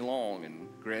Stephanie Long and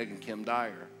Greg and Kim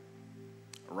Dyer,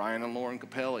 Ryan and Lauren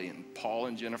Capelli and Paul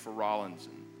and Jennifer Rollins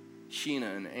and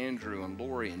Sheena and Andrew and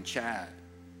Lori and Chad,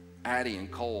 Addie and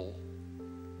Cole.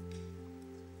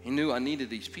 He knew I needed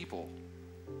these people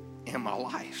in my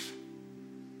life.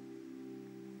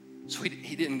 So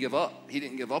he didn't give up. He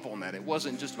didn't give up on that. It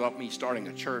wasn't just about me starting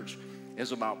a church. It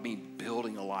was about me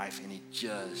building a life, and he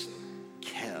just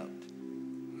kept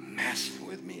messing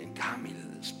with me and got me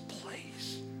to this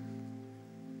place.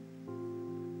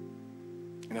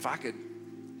 And if I could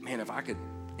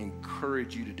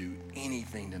encourage you to do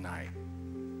anything tonight,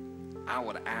 I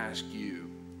would ask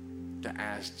you to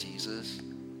ask Jesus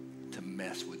to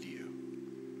mess with you,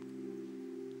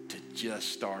 to just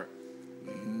start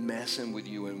messing with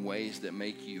you in ways that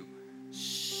make you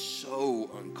so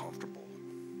uncomfortable.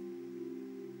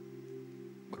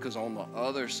 Because on the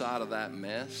other side of that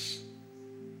mess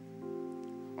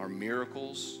are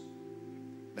miracles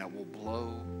that will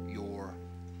blow your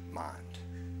mind.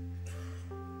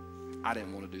 I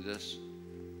didn't want to do this.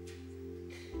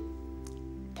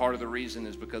 Part of the reason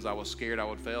is because I was scared I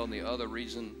would fail, and the other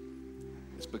reason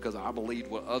It's because I believed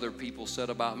what other people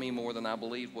said about me more than I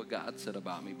believed what God said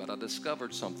about me. But I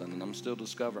discovered something, and I'm still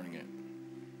discovering it.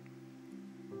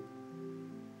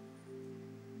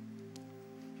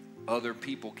 Other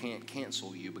people can't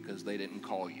cancel you because they didn't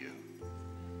call you.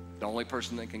 The only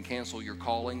person that can cancel your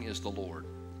calling is the Lord.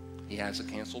 He hasn't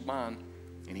canceled mine,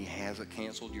 and he hasn't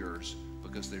canceled yours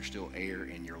because there's still air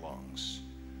in your lungs.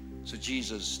 So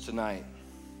Jesus, tonight,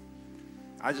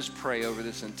 I just pray over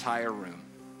this entire room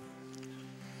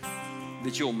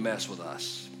that you'll mess with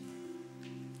us.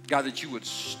 God, that you would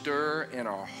stir in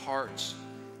our hearts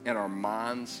and our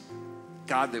minds.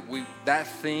 God, that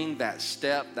thing, that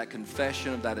step, that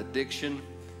confession of that addiction,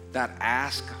 that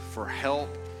ask for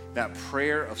help, that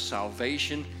prayer of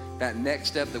salvation, that next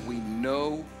step that we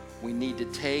know we need to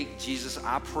take. Jesus,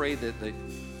 I pray that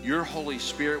your Holy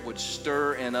Spirit would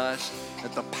stir in us,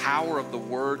 that the power of the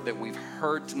word that we've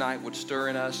heard tonight would stir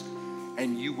in us,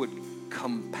 and you would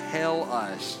compel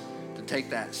us to take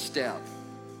that step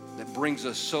that brings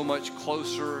us so much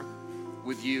closer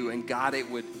with you. And God, it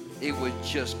would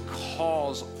just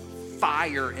cause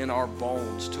fire in our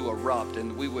bones to erupt,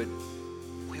 and we would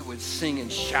sing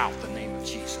and shout the name of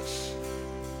Jesus.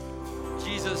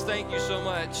 Jesus, thank you so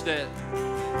much that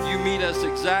you meet us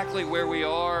exactly where we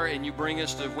are and you bring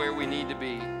us to where we need to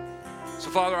be. So,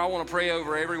 Father, I want to pray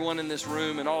over everyone in this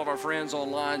room and all of our friends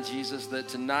online, Jesus, that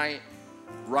tonight,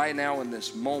 right now in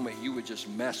this moment, you would just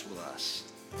mess with us.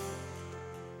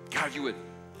 God,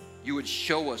 you would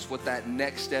show us what that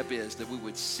next step is, that we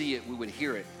would see it, we would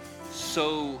hear it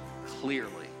so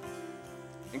clearly.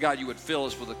 And God, you would fill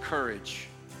us with the courage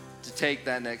to take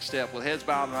that next step. With heads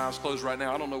bowed and eyes closed right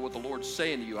now, I don't know what the Lord's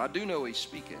saying to you. I do know he's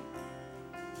speaking.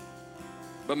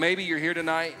 But maybe you're here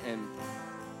tonight and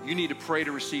you need to pray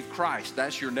to receive Christ.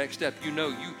 That's your next step. You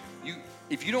know,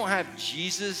 if you don't have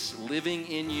Jesus living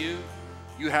in you,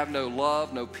 you have no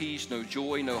love, no peace, no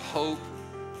joy, no hope,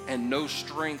 and no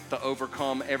strength to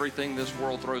overcome everything this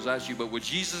world throws at you. But with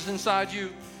Jesus inside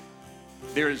you,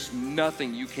 there is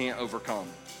nothing you can't overcome.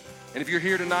 And if you're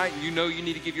here tonight and you know you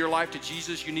need to give your life to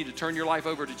Jesus, you need to turn your life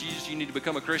over to Jesus, you need to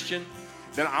become a Christian,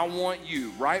 then I want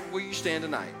you, right where you stand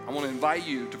tonight, I want to invite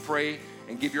you to pray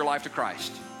and give your life to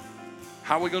Christ.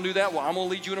 How are we going to do that? Well, I'm going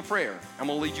to lead you in a prayer. I'm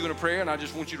going to lead you in a prayer, and I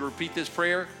just want you to repeat this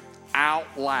prayer out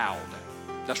loud.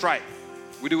 That's right.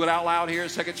 We do it out loud here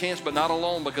at Second Chance, but not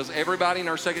alone, because everybody in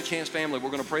our Second Chance family,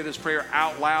 we're going to pray this prayer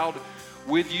out loud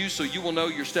with you, so you will know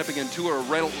you're stepping into a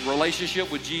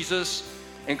relationship with Jesus,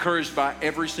 encouraged by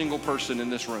every single person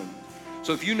in this room.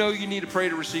 So if you know you need to pray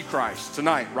to receive Christ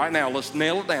tonight, right now, let's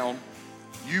nail it down.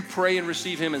 You pray and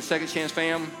receive him in Second Chance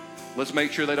fam. Let's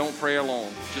make sure they don't pray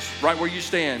alone. Just right where you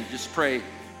stand, just pray,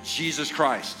 Jesus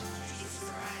Christ.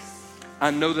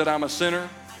 I know that I'm a sinner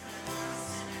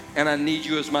and I need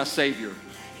you as my Savior.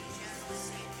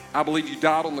 I believe you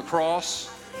died on the cross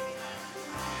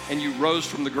and you rose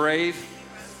from the grave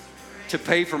to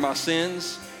pay for my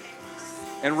sins.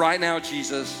 And right now,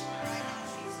 Jesus,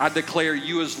 I declare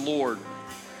you as Lord.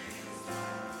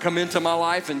 Come into my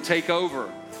life and take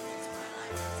over.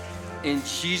 In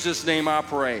Jesus' name I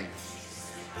pray.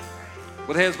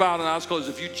 With heads bowed and eyes closed,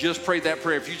 if you just prayed that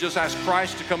prayer, if you just asked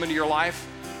Christ to come into your life,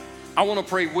 I want to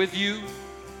pray with you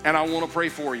and I want to pray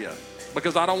for you,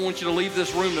 because I don't want you to leave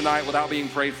this room tonight without being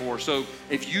prayed for. So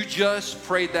if you just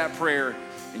prayed that prayer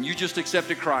and you just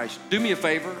accepted Christ, do me a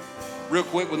favor, real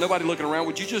quick, with nobody looking around,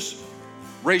 would you just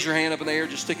raise your hand up in the air,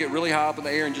 just stick it really high up in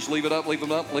the air and just leave it up, leave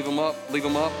them up, leave them up, leave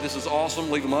them up. This is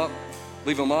awesome, leave them up,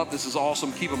 leave them up. This is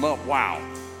awesome, keep them up, wow,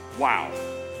 wow.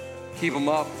 Keep them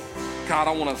up. God,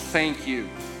 I want to thank you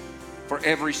for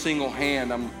every single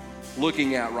hand I'm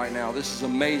looking at right now. This is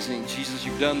amazing. Jesus,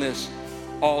 you've done this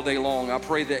all day long. I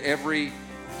pray that every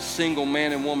single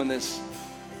man and woman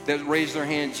that raised their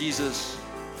hand, Jesus,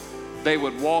 they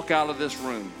would walk out of this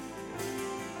room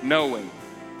knowing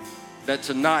that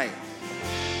tonight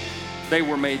they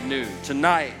were made new.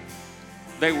 Tonight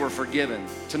they were forgiven.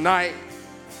 Tonight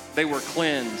they were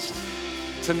cleansed.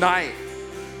 Tonight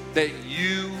that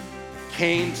you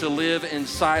came to live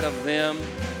inside of them,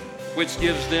 which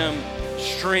gives them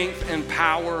strength and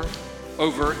power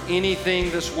over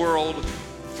anything this world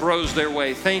throws their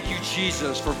way. Thank you,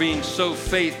 Jesus, for being so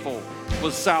faithful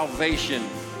with salvation.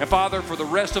 And Father, for the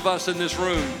rest of us in this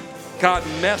room, God,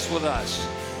 mess with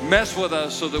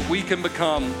us so that we can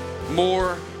become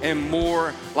more and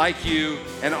more like you.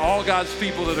 And all God's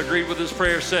people that agreed with this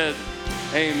prayer said,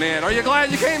 amen. Are you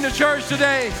glad you came to church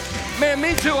today? Man,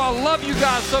 me too. I love you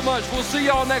guys so much. We'll see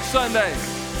y'all next Sunday.